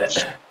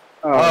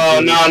 Oh,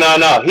 geez.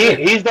 no.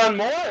 He's done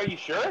more? Are you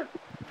sure?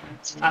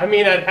 I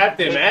mean, I'd have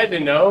to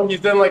imagine, no? He's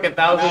done like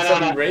 1,000 No.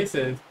 something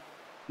races.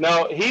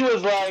 No, he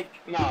was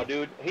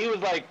dude. He was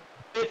like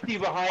 50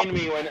 behind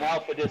me when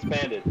Alpha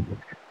disbanded.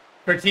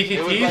 For It was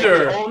TTTs like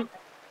or?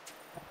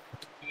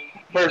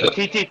 for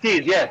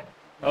TTTs, yeah.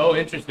 Oh,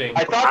 interesting.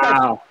 I thought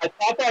Wow.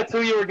 that's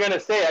who you were gonna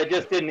say. I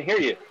just didn't hear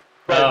you.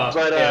 Oh,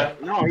 But yeah.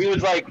 no, he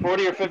was like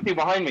 40 or 50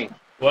 behind me.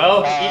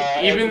 Well,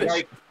 And,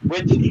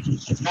 which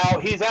now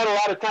he's had a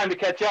lot of time to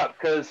catch up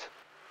because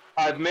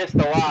I've missed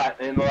a lot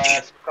in the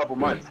last couple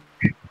months.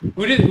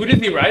 who does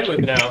he ride with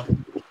now?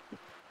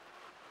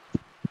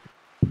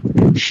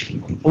 I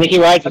think he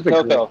rides with That's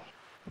a Coco.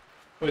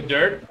 With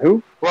Dirt?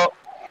 Who? Well,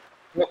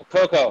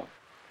 Coco.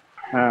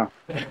 Oh.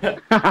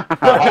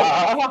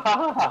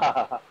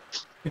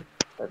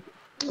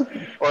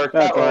 or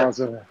That's or-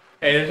 awesome.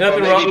 Hey, there's or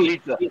nothing maybe wrong.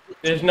 pizza.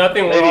 There's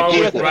nothing Maybe wrong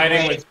with pizza.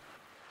 riding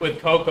with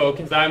Coco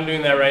because I'm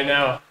doing that right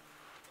now.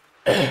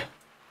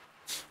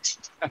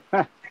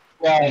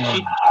 Well,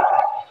 she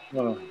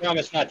Oh.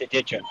 promised not to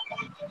ditch him.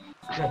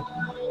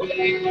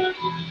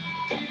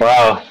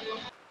 Wow.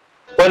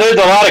 Well, there's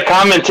a lot of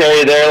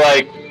commentary there,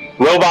 like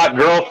robot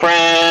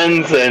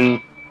girlfriends,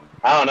 and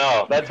I don't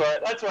know. That's where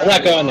I'm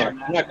not I going go, there.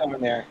 man. I'm not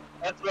going there.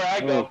 That's where I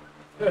go.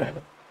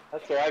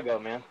 That's where I go,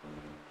 man.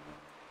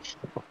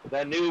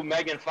 That new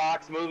Megan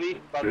Fox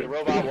movie about the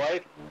robot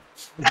wife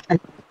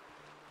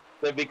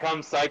that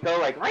becomes psycho,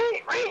 like.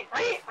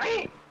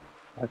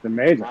 That's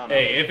amazing. I don't know.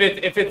 Hey,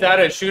 if it's out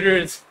of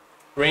Shooter's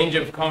range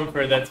of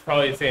comfort, that's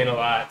probably saying a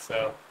lot.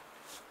 So.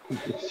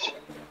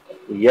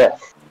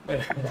 Yes.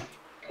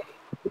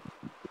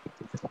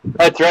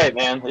 That's right,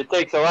 man. It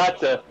takes a lot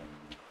to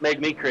make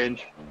me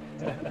cringe.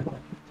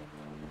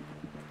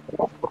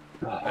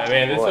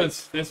 Man,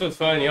 this was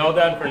fun. You all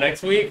done for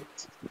next week?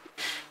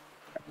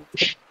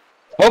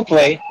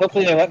 Hopefully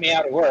they let me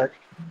out of work.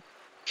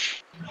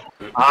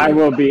 I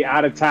will be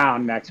out of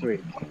town next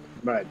week,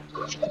 but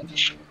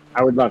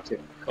I would love to.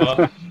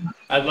 Well,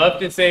 I'd love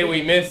to say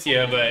we miss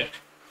you, but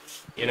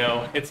you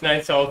know, it's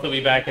nice to also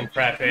be back in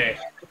Frappe.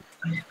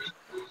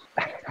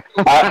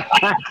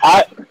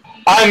 I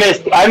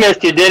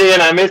missed you, Diddy,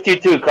 and I missed you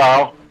too,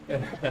 Carl.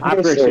 I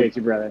appreciate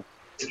you, brother.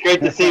 It's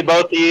great to see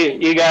both of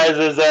you guys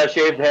as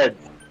shaved heads.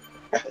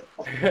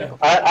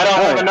 I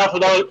don't have enough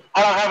of those.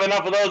 I don't have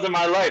enough of those in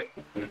my life.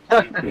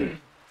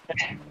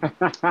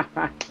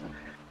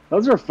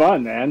 Those were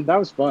fun, man. That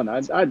was fun. I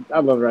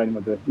love riding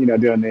with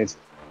doing these.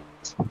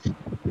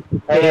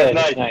 That Yeah,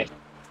 was nice.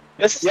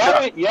 nice.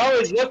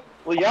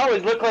 You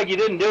always look like you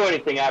didn't do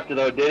anything after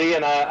though, Diddy,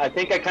 and I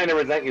think I kind of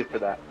resent you for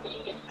that.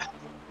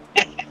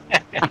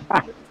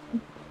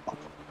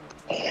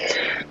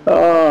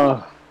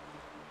 Oh,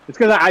 it's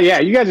because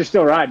you guys are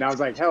still riding. I was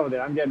like, hell with it.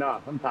 I'm getting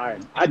off. I'm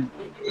tired. I've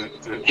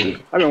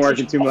been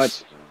working too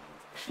much.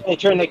 They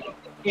turn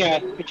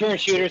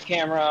Shooter's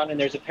camera on, and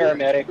there's a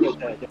paramedic with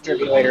the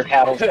defibrillator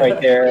paddles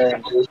right there,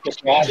 and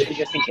just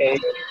in case.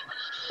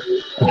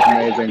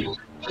 Amazing.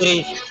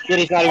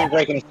 Diddy's not even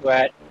breaking a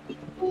sweat.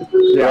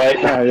 Yeah,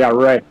 Right. yeah,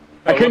 right.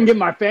 I couldn't get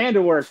my fan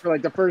to work for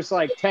like the first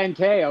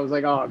 10K. I was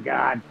like, oh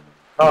god.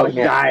 Oh, I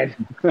died.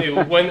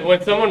 Dude,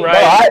 when someone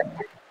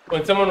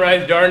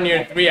rides darn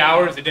near 3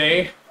 hours a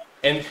day,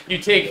 and you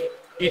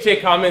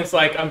take comments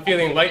like "I'm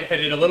feeling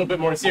lightheaded" a little bit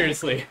more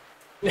seriously.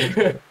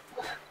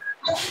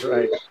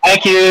 Right.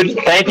 Thank you,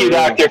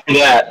 doctor, for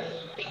that.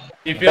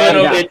 You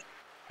feeling okay?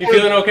 You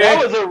feeling okay?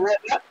 That was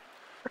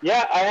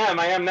yeah,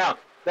 I am now.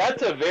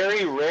 That's a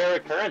very rare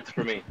occurrence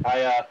for me.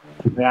 Yeah.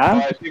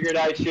 I figured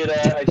I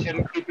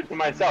shouldn't keep it to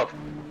myself,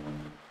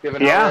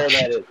 given how rare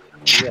that is.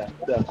 Yeah.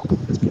 So.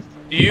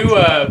 Do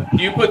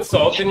you put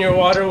salt in your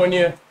water when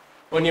you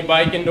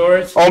bike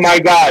indoors? Oh my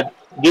God,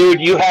 dude,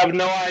 you have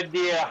no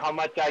idea how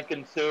much I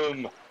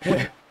consume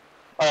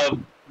of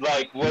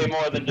like way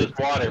more than just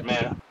water,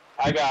 man.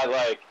 I got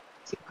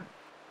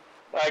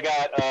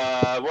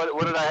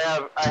what did I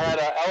have? I had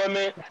an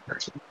Element.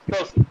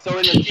 So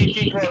in the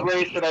TT court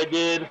race that I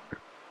did,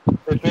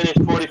 it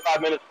finished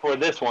 45 minutes before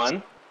this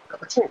one.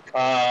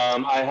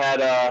 I had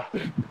an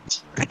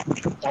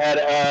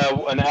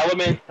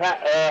Element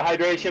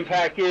hydration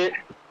packet,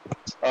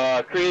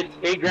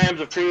 8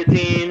 grams of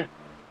creatine,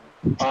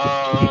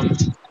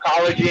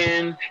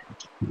 collagen.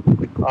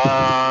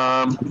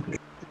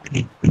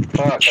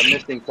 Fuck, I'm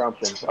missing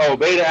something. Oh,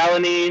 beta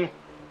alanine.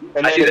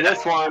 And then in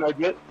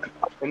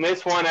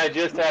this one I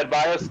just had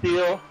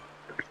BioSteel,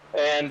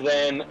 and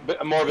then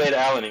more beta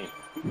alanine,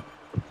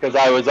 because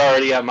I was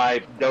already at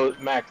my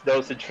max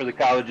dosage for the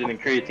collagen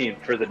and creatine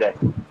for the day.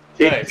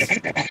 Nice.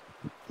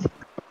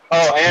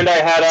 Oh, and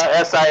I had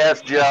a SIS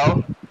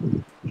gel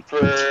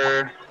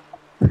I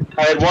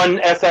had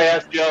one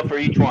SIS gel for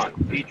each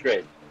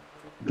race.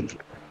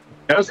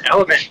 Those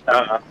elements,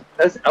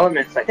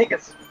 I think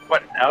it's,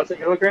 1,000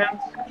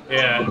 milligrams?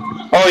 Yeah.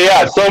 Oh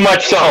yeah, so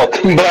much salt.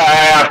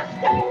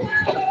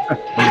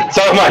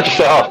 So much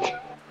salt.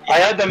 I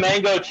had the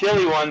mango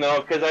chili one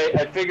though, because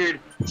I figured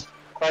if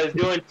I was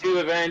doing 2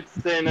 events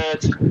in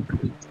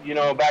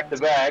back to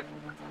back,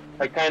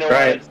 I kind of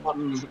wanted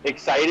something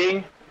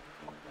exciting,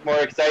 more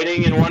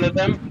exciting in one of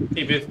them.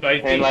 Keep it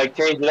spicy. And like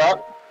change it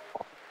up.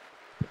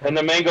 And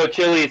the mango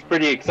chili is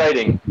pretty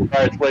exciting as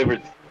far as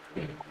flavors.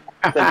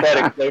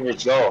 Synthetic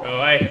flavors go.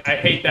 Oh, I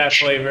hate that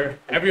flavor.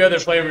 Every other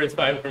flavor is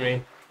fine for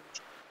me.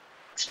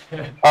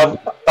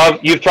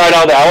 You've tried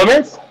all the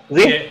elements?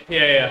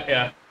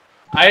 Yeah.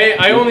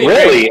 I only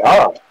really?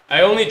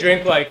 I only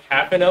drink like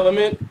half an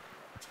element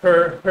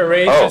per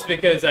race, just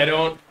because I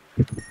don't.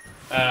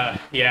 I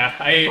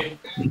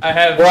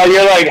have. Well,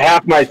 you're like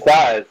half my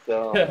size,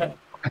 so.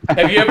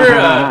 Have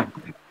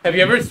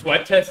you ever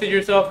sweat tested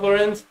yourself,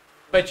 Lorenz,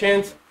 by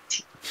chance?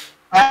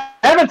 I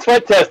haven't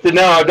sweat tested.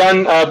 No, I've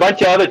done a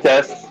bunch of other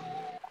tests,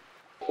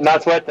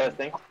 not sweat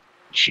testing.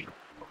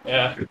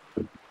 Yeah.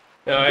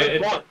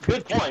 No,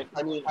 good point.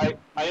 I mean, I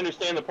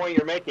understand the point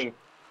you're making.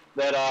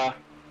 That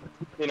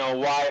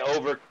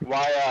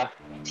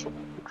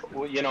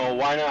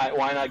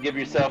why not give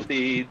yourself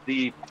the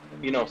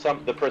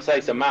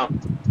precise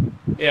amount.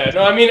 Yeah.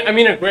 No, I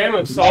mean a gram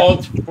of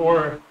salt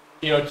for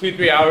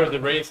 2-3 hours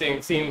of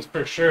racing seems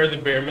for sure the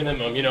bare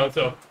minimum.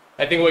 So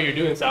I think what you're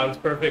doing sounds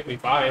perfectly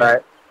fine.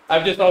 Right.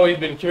 I've just always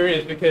been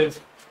curious because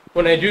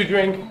when I do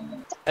drink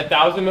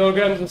 1,000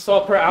 milligrams of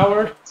salt per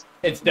hour,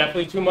 it's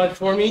definitely too much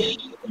for me,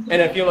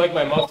 and I feel like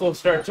my muscles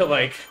start to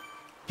like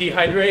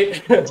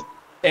dehydrate,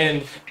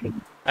 and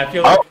I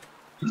feel like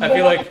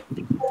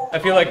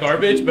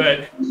garbage.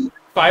 But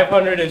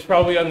 500 is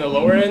probably on the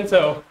lower end,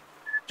 so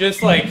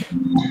just like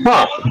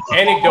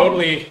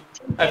anecdotally,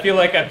 I feel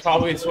like I'd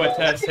probably sweat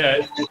test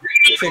at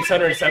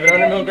 600,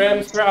 700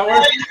 milligrams per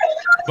hour,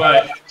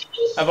 but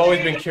I've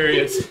always been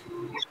curious.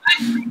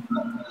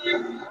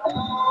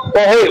 Well,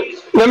 hey,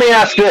 let me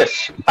ask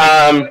this.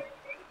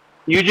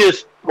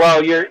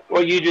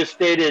 What you just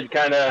stated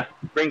kind of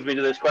brings me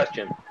to this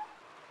question.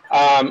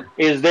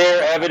 Is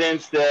there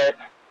evidence that,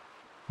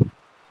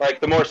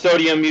 like, the more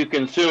sodium you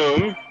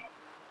consume,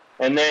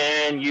 and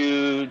then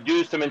you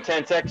do some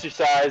intense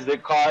exercise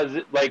that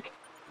causes, like,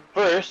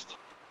 first,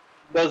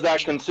 does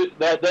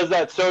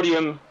that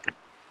sodium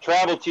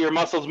travel to your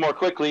muscles more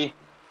quickly?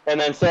 And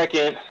then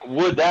second,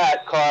 would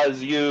that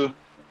cause you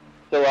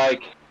to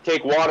like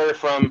take water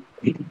from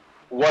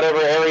whatever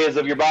areas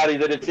of your body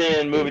that it's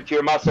in, move it to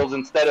your muscles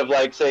instead of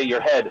like say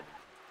your head,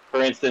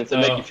 for instance,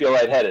 and make you feel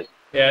lightheaded?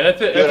 Yeah,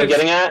 that's what I'm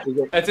getting at?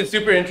 That's a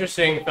super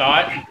interesting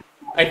thought.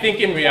 I think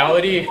in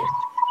reality,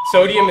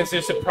 sodium is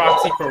just a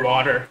proxy for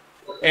water,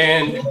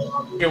 and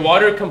your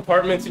water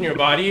compartments in your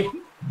body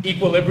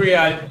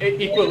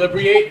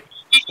equilibrate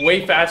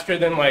way faster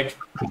than like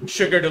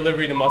sugar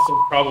delivery to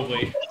muscle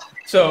probably.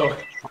 So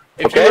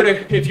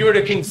if you were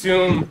to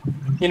consume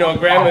a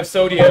gram of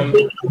sodium,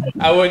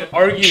 I would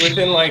argue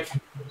within like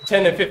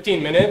 10 to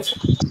 15 minutes,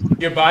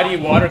 your body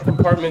water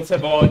compartments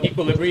have all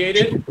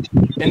equilibrated.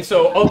 And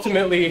so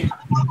ultimately,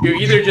 you're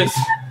either just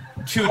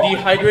too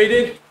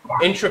dehydrated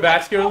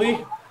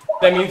intravascularly,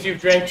 that means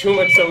you've drank too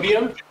much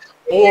sodium,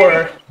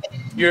 or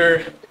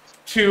you're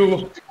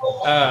too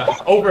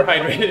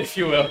overhydrated, if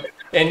you will,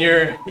 and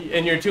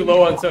you're too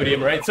low on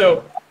sodium, right?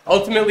 So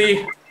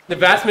ultimately, the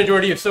vast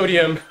majority of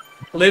sodium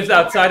lives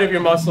outside of your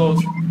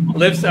muscles,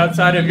 lives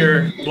outside of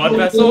your blood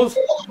vessels,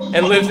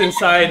 and lives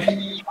inside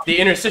the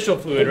interstitial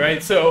fluid,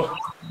 right? So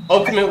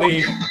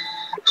ultimately,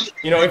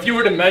 You know, if you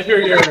were to measure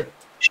your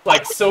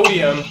like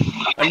sodium,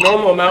 a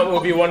normal amount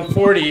would be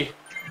 140.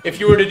 If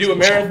you were to do a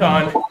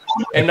marathon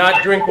and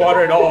not drink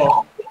water at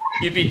all,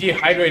 you'd be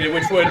dehydrated,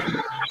 which would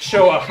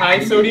show a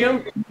high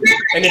sodium.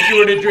 And if you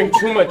were to drink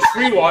too much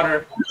free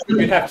water,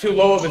 you'd have too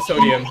low of a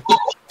sodium.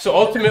 So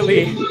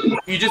ultimately,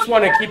 you just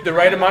want to keep the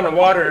right amount of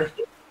water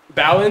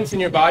balanced in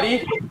your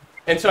body.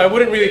 And so I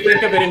wouldn't really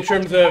think of it in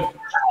terms of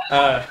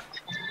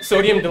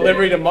sodium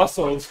delivery to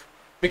muscles,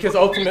 because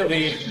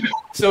ultimately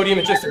sodium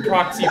is just a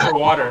proxy for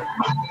water.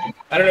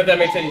 I don't know if that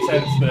makes any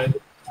sense, but.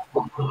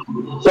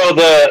 So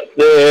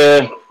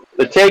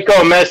the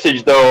take-home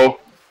message though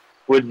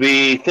would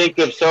be, think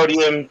of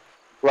sodium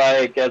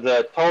like as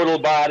a total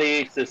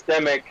body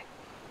systemic,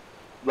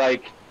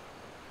 like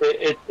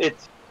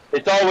it's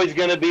always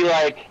going to be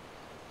like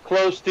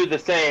close to the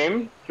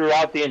same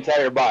throughout the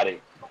entire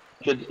body.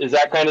 Is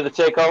that kind of the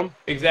take-home?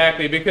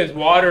 Exactly, because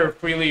water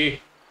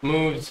freely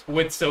moves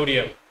with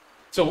sodium.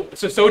 So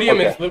sodium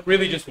is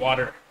really just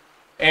water.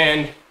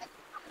 And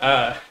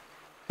the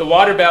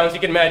water balance, you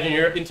can imagine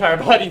your entire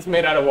body is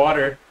made out of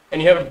water,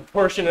 and you have a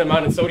proportionate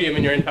amount of sodium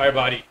in your entire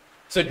body.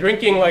 So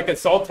drinking like a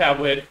salt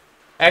tablet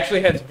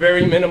actually has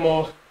very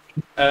minimal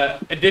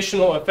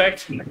additional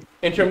effect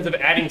in terms of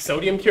adding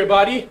sodium to your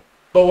body.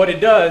 But what it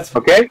does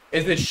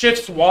is it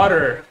shifts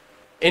water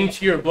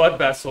into your blood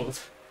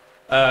vessels.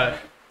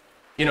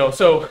 You know,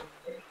 so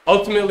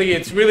ultimately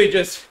it's really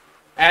just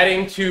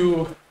adding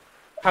to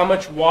how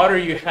much water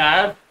you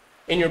have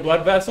in your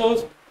blood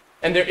vessels,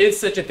 and there is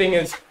such a thing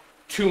as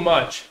too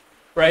much,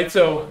 right?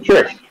 So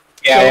sure.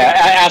 Yeah,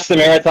 I asked the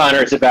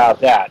marathoners about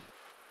that.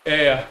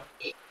 Yeah.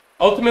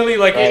 Ultimately,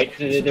 like right.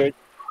 The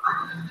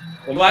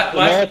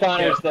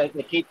marathoners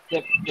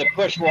that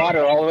push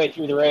water all the way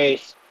through the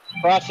race,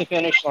 cross the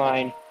finish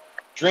line,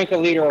 drink a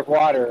liter of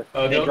water,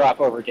 and then drop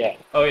over dead.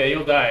 Oh yeah,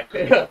 you'll die.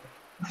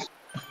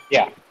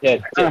 Yeah.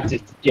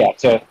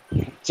 So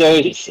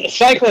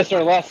cyclists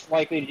are less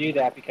likely to do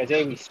that because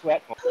A, we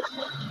sweat more,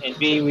 and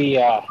B, we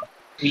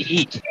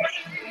eat,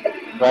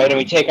 right, and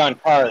we take on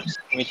carbs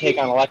and we take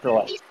on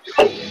electrolytes.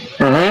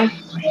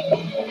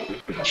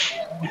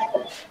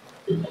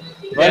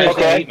 Runners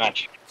don't eat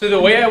much. So the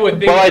way I would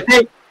think, I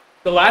think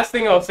the last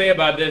thing I'll say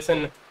about this,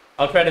 and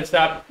I'll try to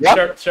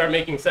start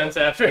making sense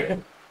after,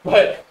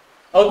 but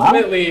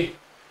ultimately,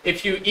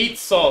 if you eat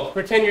salt,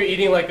 pretend you're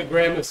eating like a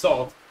gram of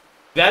salt.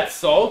 That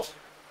salt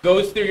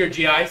goes through your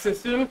GI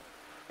system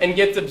and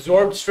gets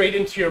absorbed straight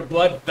into your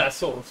blood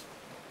vessels,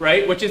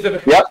 right? Which is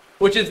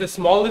the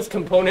smallest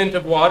component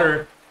of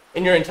water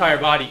in your entire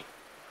body.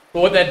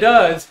 But what that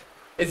does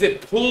is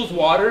it pulls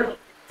water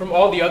from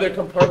all the other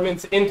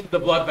compartments into the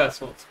blood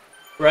vessels,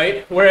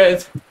 right?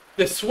 Whereas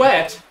the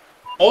sweat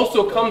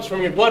also comes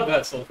from your blood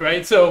vessels,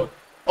 right? So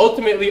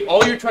ultimately,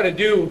 all you're trying to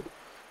do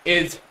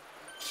is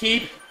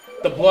keep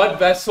the blood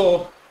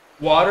vessel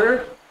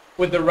water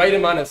with the right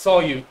amount of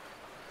solute,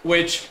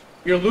 which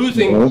you're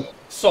losing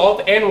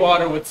salt and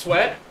water with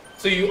sweat,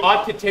 so you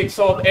ought to take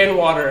salt and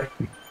water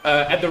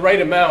at the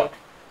right amount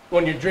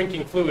when you're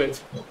drinking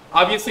fluids.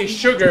 Obviously,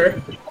 sugar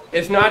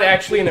is not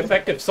actually an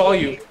effective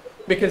solute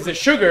because the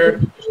sugar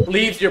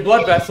leaves your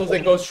blood vessels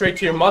and goes straight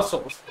to your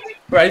muscles,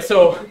 right?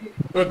 So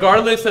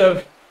regardless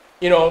of,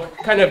 you know,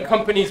 kind of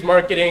companies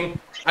marketing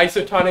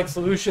isotonic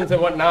solutions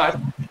and whatnot,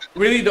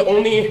 really the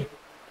only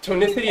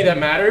tonicity that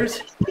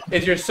matters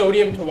is your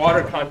sodium to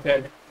water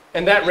content.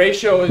 And that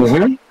ratio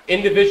is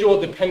individual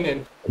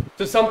dependent.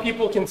 So some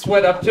people can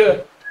sweat up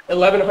to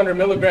 1,100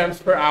 milligrams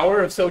per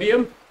hour of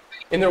sodium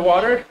in their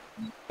water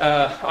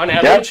on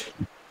average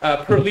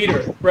per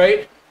liter,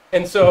 right?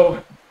 And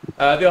so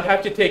they'll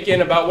have to take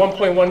in about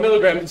 1.1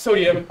 milligrams of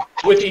sodium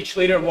with each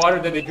liter of water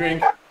that they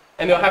drink.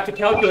 And they'll have to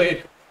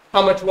calculate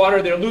how much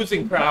water they're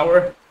losing per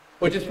hour,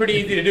 which is pretty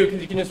easy to do because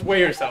you can just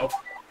weigh yourself,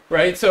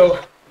 right? So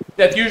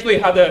that's usually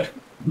how the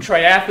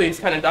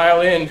triathletes kind of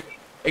dial in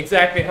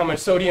exactly how much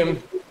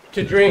sodium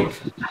to drink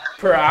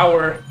per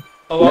hour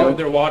along with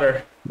their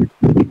water.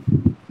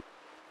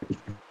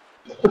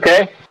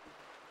 Okay.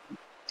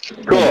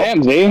 Cool.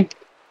 Damn, Z.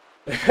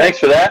 Thanks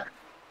for that.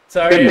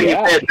 Sorry. Good thing you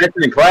pay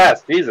attention in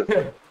class. Jesus.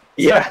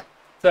 Yeah.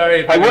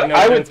 Sorry.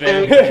 I would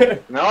say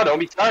no. Don't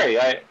be sorry.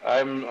 I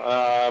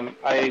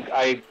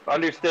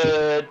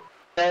understood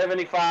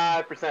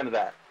 75% of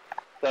that,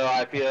 so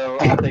I feel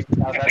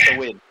that's a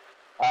win.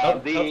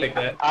 I'll take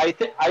that. I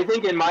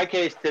think in my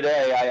case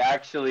today, I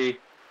actually,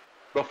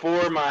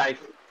 before my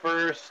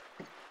first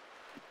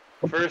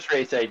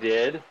race I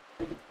did,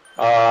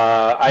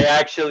 I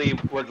actually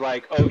was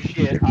like, oh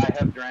shit, I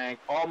have drank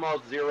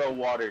almost zero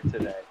water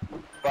today.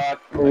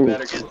 Fuck, I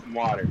better get some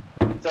water.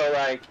 So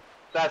like,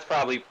 that's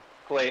probably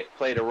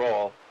played a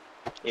role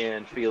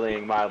in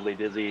feeling mildly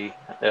dizzy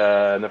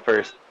in the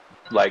first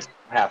like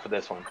half of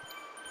this one.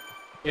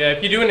 Yeah,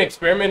 if you do an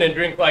experiment and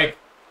drink like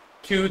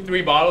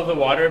 2-3 bottles of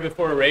water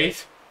before a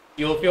race,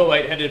 you'll feel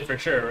lightheaded for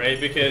sure, right?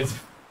 Because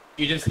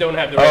you just don't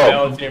have the right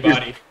balance in your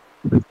body.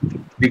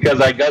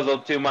 Because I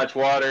guzzled too much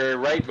water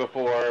right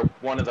before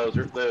one of those,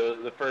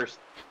 the first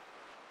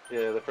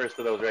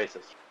of those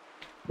races.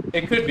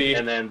 It could be.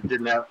 And then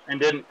didn't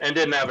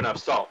have enough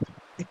salt.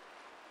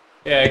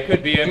 Yeah, it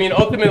could be. I mean,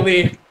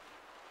 ultimately,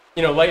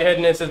 you know,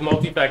 lightheadedness is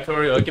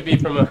multifactorial. It could be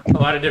from a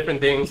lot of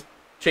different things.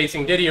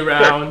 Chasing Diddy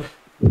around,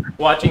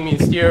 watching me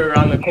steer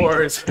around the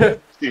course,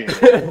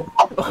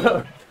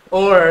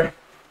 or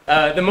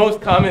the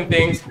most common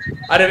things.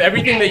 Out of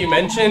everything that you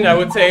mentioned, I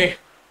would say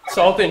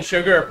salt and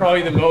sugar are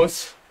probably the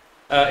most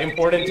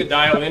important to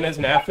dial in as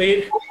an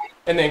athlete.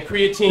 And then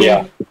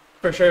creatine,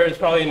 for sure, is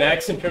probably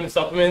next in terms of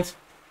supplements.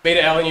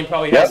 Beta-alanine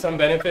probably has some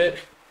benefit.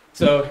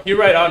 So you're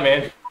right on,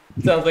 man.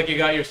 Sounds like you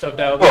got your stuff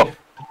dialed in.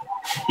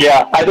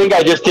 Yeah, I think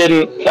I just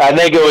didn't. I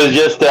think it was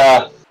just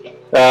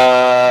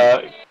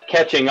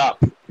catching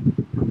up.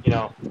 You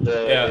know,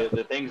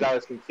 the things I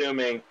was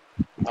consuming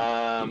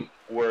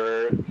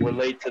were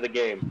late to the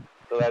game.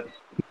 So that,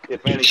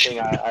 if anything,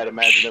 I'd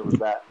imagine it was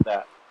that.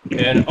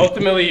 And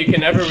ultimately, you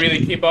can never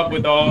really keep up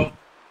with all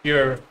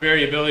your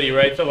variability,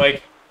 right? So,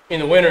 like in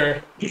the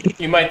winter,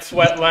 you might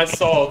sweat less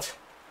salt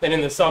than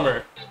in the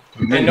summer,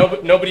 and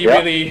nobody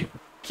really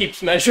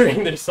keeps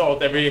measuring their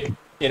salt every.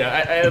 You know,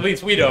 at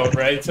least we don't,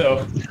 right?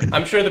 So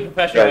I'm sure the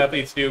professional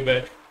athletes do,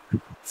 but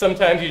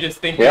sometimes you just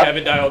think you have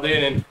it dialed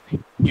in and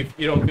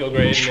you don't feel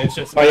great, and it's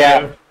just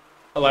a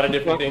lot of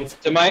different things.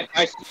 So my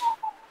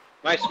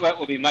sweat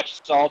will be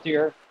much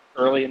saltier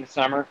early in the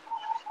summer,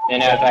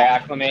 and as I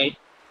acclimate,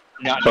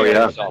 not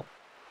nearly salt.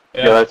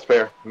 Yeah, that's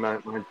fair.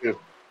 Mine too.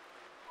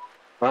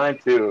 Mine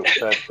too.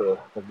 That's a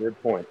good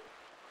point.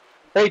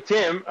 Hey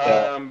Tim,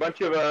 bunch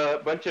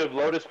of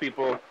Lotus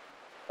people,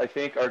 I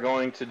think, are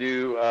going to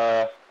do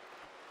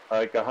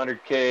like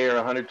 100K or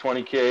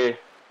 120K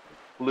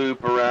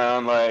loop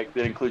around, like,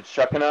 that includes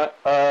Chuckanut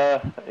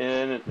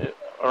in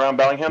around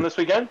Bellingham this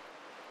weekend,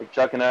 like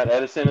Chuckanut,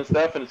 Edison and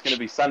stuff, and it's going to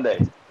be Sunday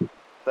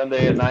at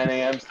 9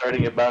 a.m.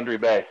 starting at Boundary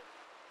Bay.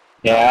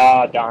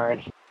 Yeah,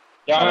 darn.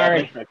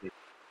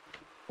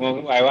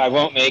 Well, I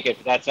won't make it,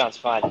 but that sounds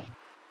fun.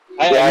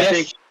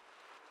 I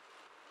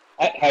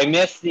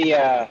missed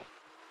the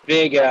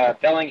big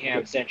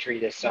Bellingham century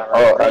this summer.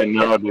 Oh, I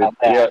know, dude.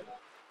 Yeah.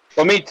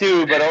 Well, me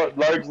too, but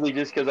largely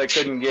just because I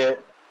couldn't get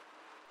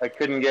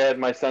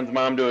my son's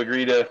mom to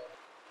agree to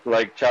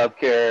like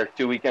childcare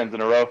 2 weekends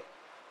in a row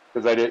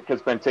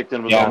because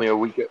Penticton was only a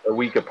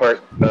week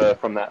apart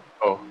from that.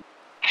 Oh,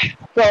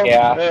 so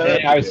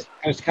I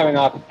was coming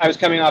off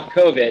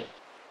COVID.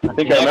 I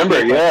think I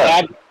remember.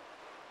 Yeah.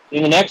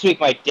 In the next week,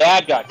 my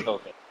dad got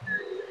COVID.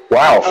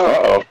 Wow.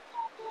 Uh-oh.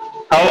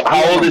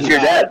 How old is your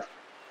dad?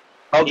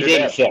 He's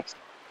 86.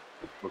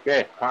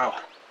 Okay. Wow.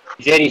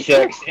 He's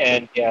 86,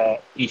 and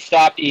he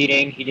stopped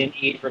eating. He didn't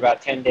eat for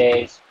about 10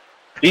 days.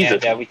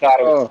 Jesus. And we thought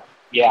it was,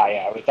 we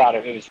thought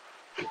it was.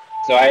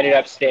 So I ended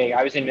up staying.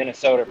 I was in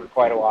Minnesota for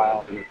quite a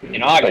while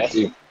in August,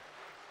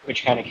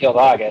 which kind of killed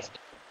August.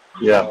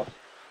 Yeah. So,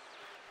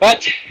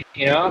 but,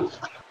 you know,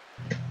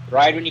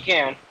 ride when you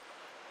can.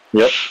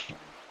 Yep.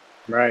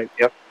 Right.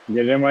 Yep.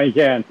 Get in while you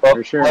can,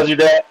 for sure. How's your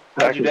dad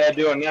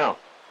doing now?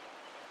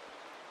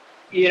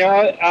 You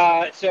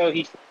know, so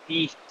he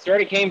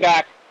sort of came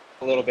back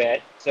a little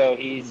bit. So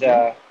he's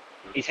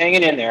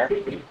hanging in there.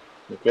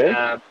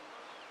 Okay.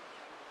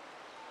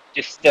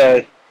 Just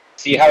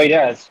see how he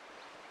does.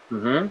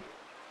 Mm-hmm.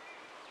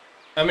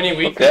 How many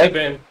weeks has it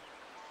been?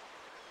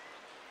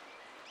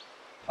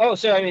 Oh,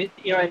 so I mean,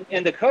 you know,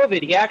 and the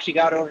COVID, he actually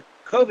got over.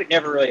 COVID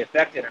never really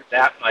affected him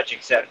that much,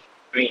 except,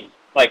 I mean,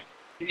 like,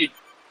 he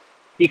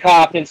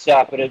coughed and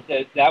stuff, but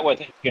that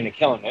wasn't going to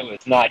kill him. It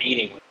was not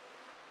eating.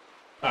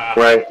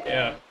 Right.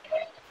 Yeah.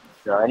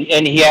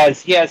 And he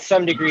has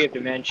some degree of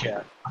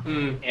dementia.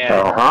 And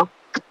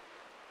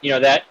you know,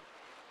 that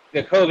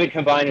the COVID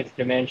combined with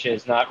dementia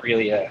is not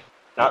really a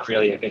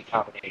good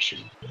combination.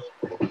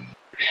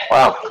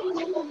 Wow.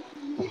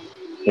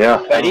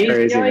 Yeah. But he's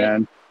crazy,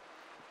 man.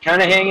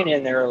 Kind of hanging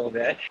in there a little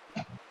bit.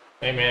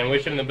 Hey man,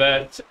 wish him the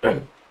best.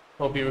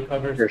 Hope he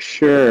recovers. For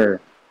sure.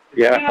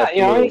 Yeah.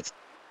 You know, he's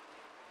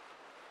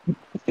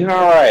doing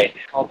all right,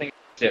 all things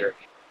considered.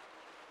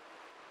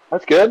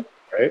 That's good.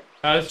 Right.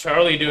 How's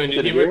Charlie doing?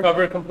 Did he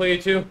recover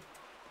completely too?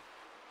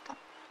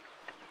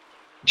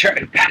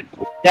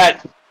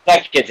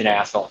 That kid's an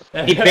asshole.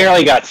 He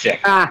barely got sick.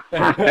 Wow.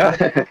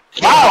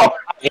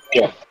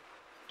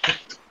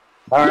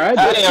 All right.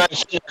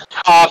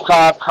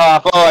 Cough.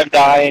 Oh, I'm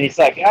dying. He's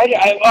like,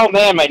 oh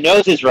man, my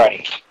nose is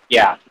running.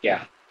 Yeah.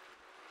 Yeah.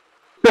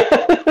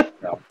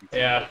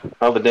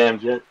 All the damn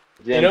Gen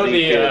You know,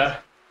 Z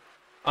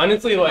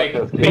honestly, like,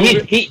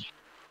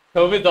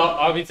 COVID's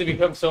obviously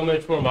become so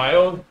much more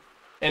mild,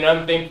 and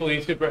I'm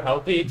thankfully super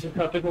healthy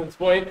up to this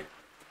point,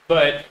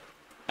 but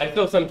I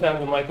still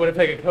sometimes I'm like, what if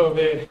I get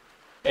COVID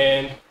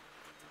and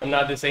I'm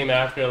not the same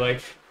after?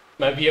 Like,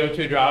 my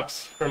VO2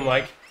 drops from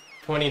like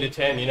 20 to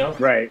 10, you know?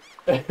 Right.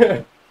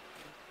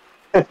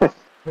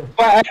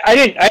 Well,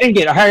 I didn't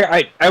get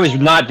I was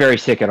not very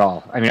sick at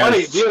all. I mean, I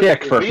was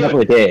sick for a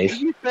couple of days.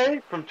 Did you say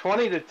from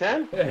 20 to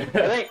 10?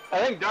 I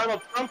think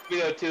Donald Trump's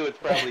VO2 is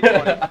probably 20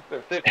 or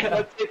 15.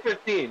 Let's say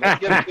 15. Let's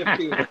get him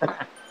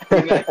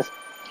 15.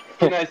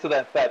 Be nice to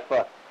that fat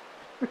fuck.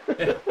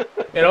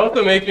 It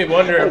also makes me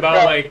wonder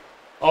about like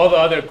all the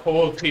other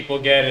colds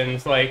people get, and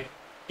it's like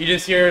you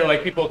just hear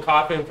like people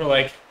coughing for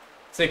like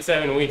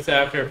 6-7 weeks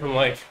after from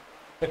like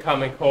the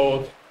common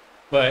cold,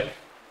 but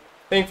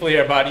thankfully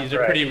our bodies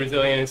are pretty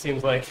resilient, it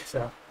seems like.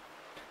 So,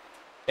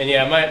 and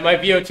yeah, my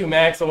VO2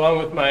 max along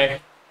with my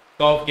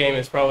golf game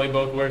is probably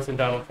both worse than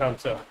Donald Trump.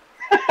 So.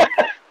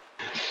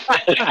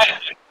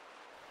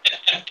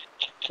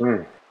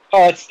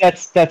 Oh,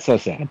 that's so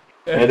sad.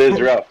 It is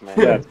rough, man.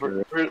 That's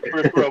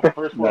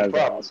First world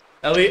problems.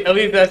 At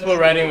least that's what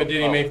riding with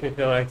Diddy makes me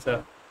feel like.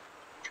 So.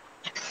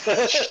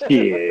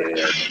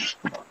 Shit.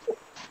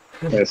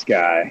 This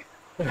guy.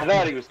 I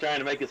thought he was trying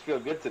to make us feel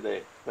good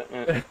today. But,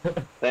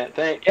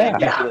 thank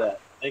you for that.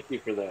 Thank you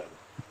for that.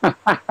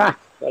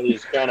 Thought he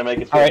was trying to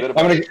make us feel good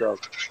about himself.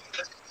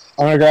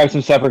 I'm gonna grab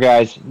some supper,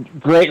 guys.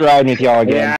 Great riding with y'all again. Yeah.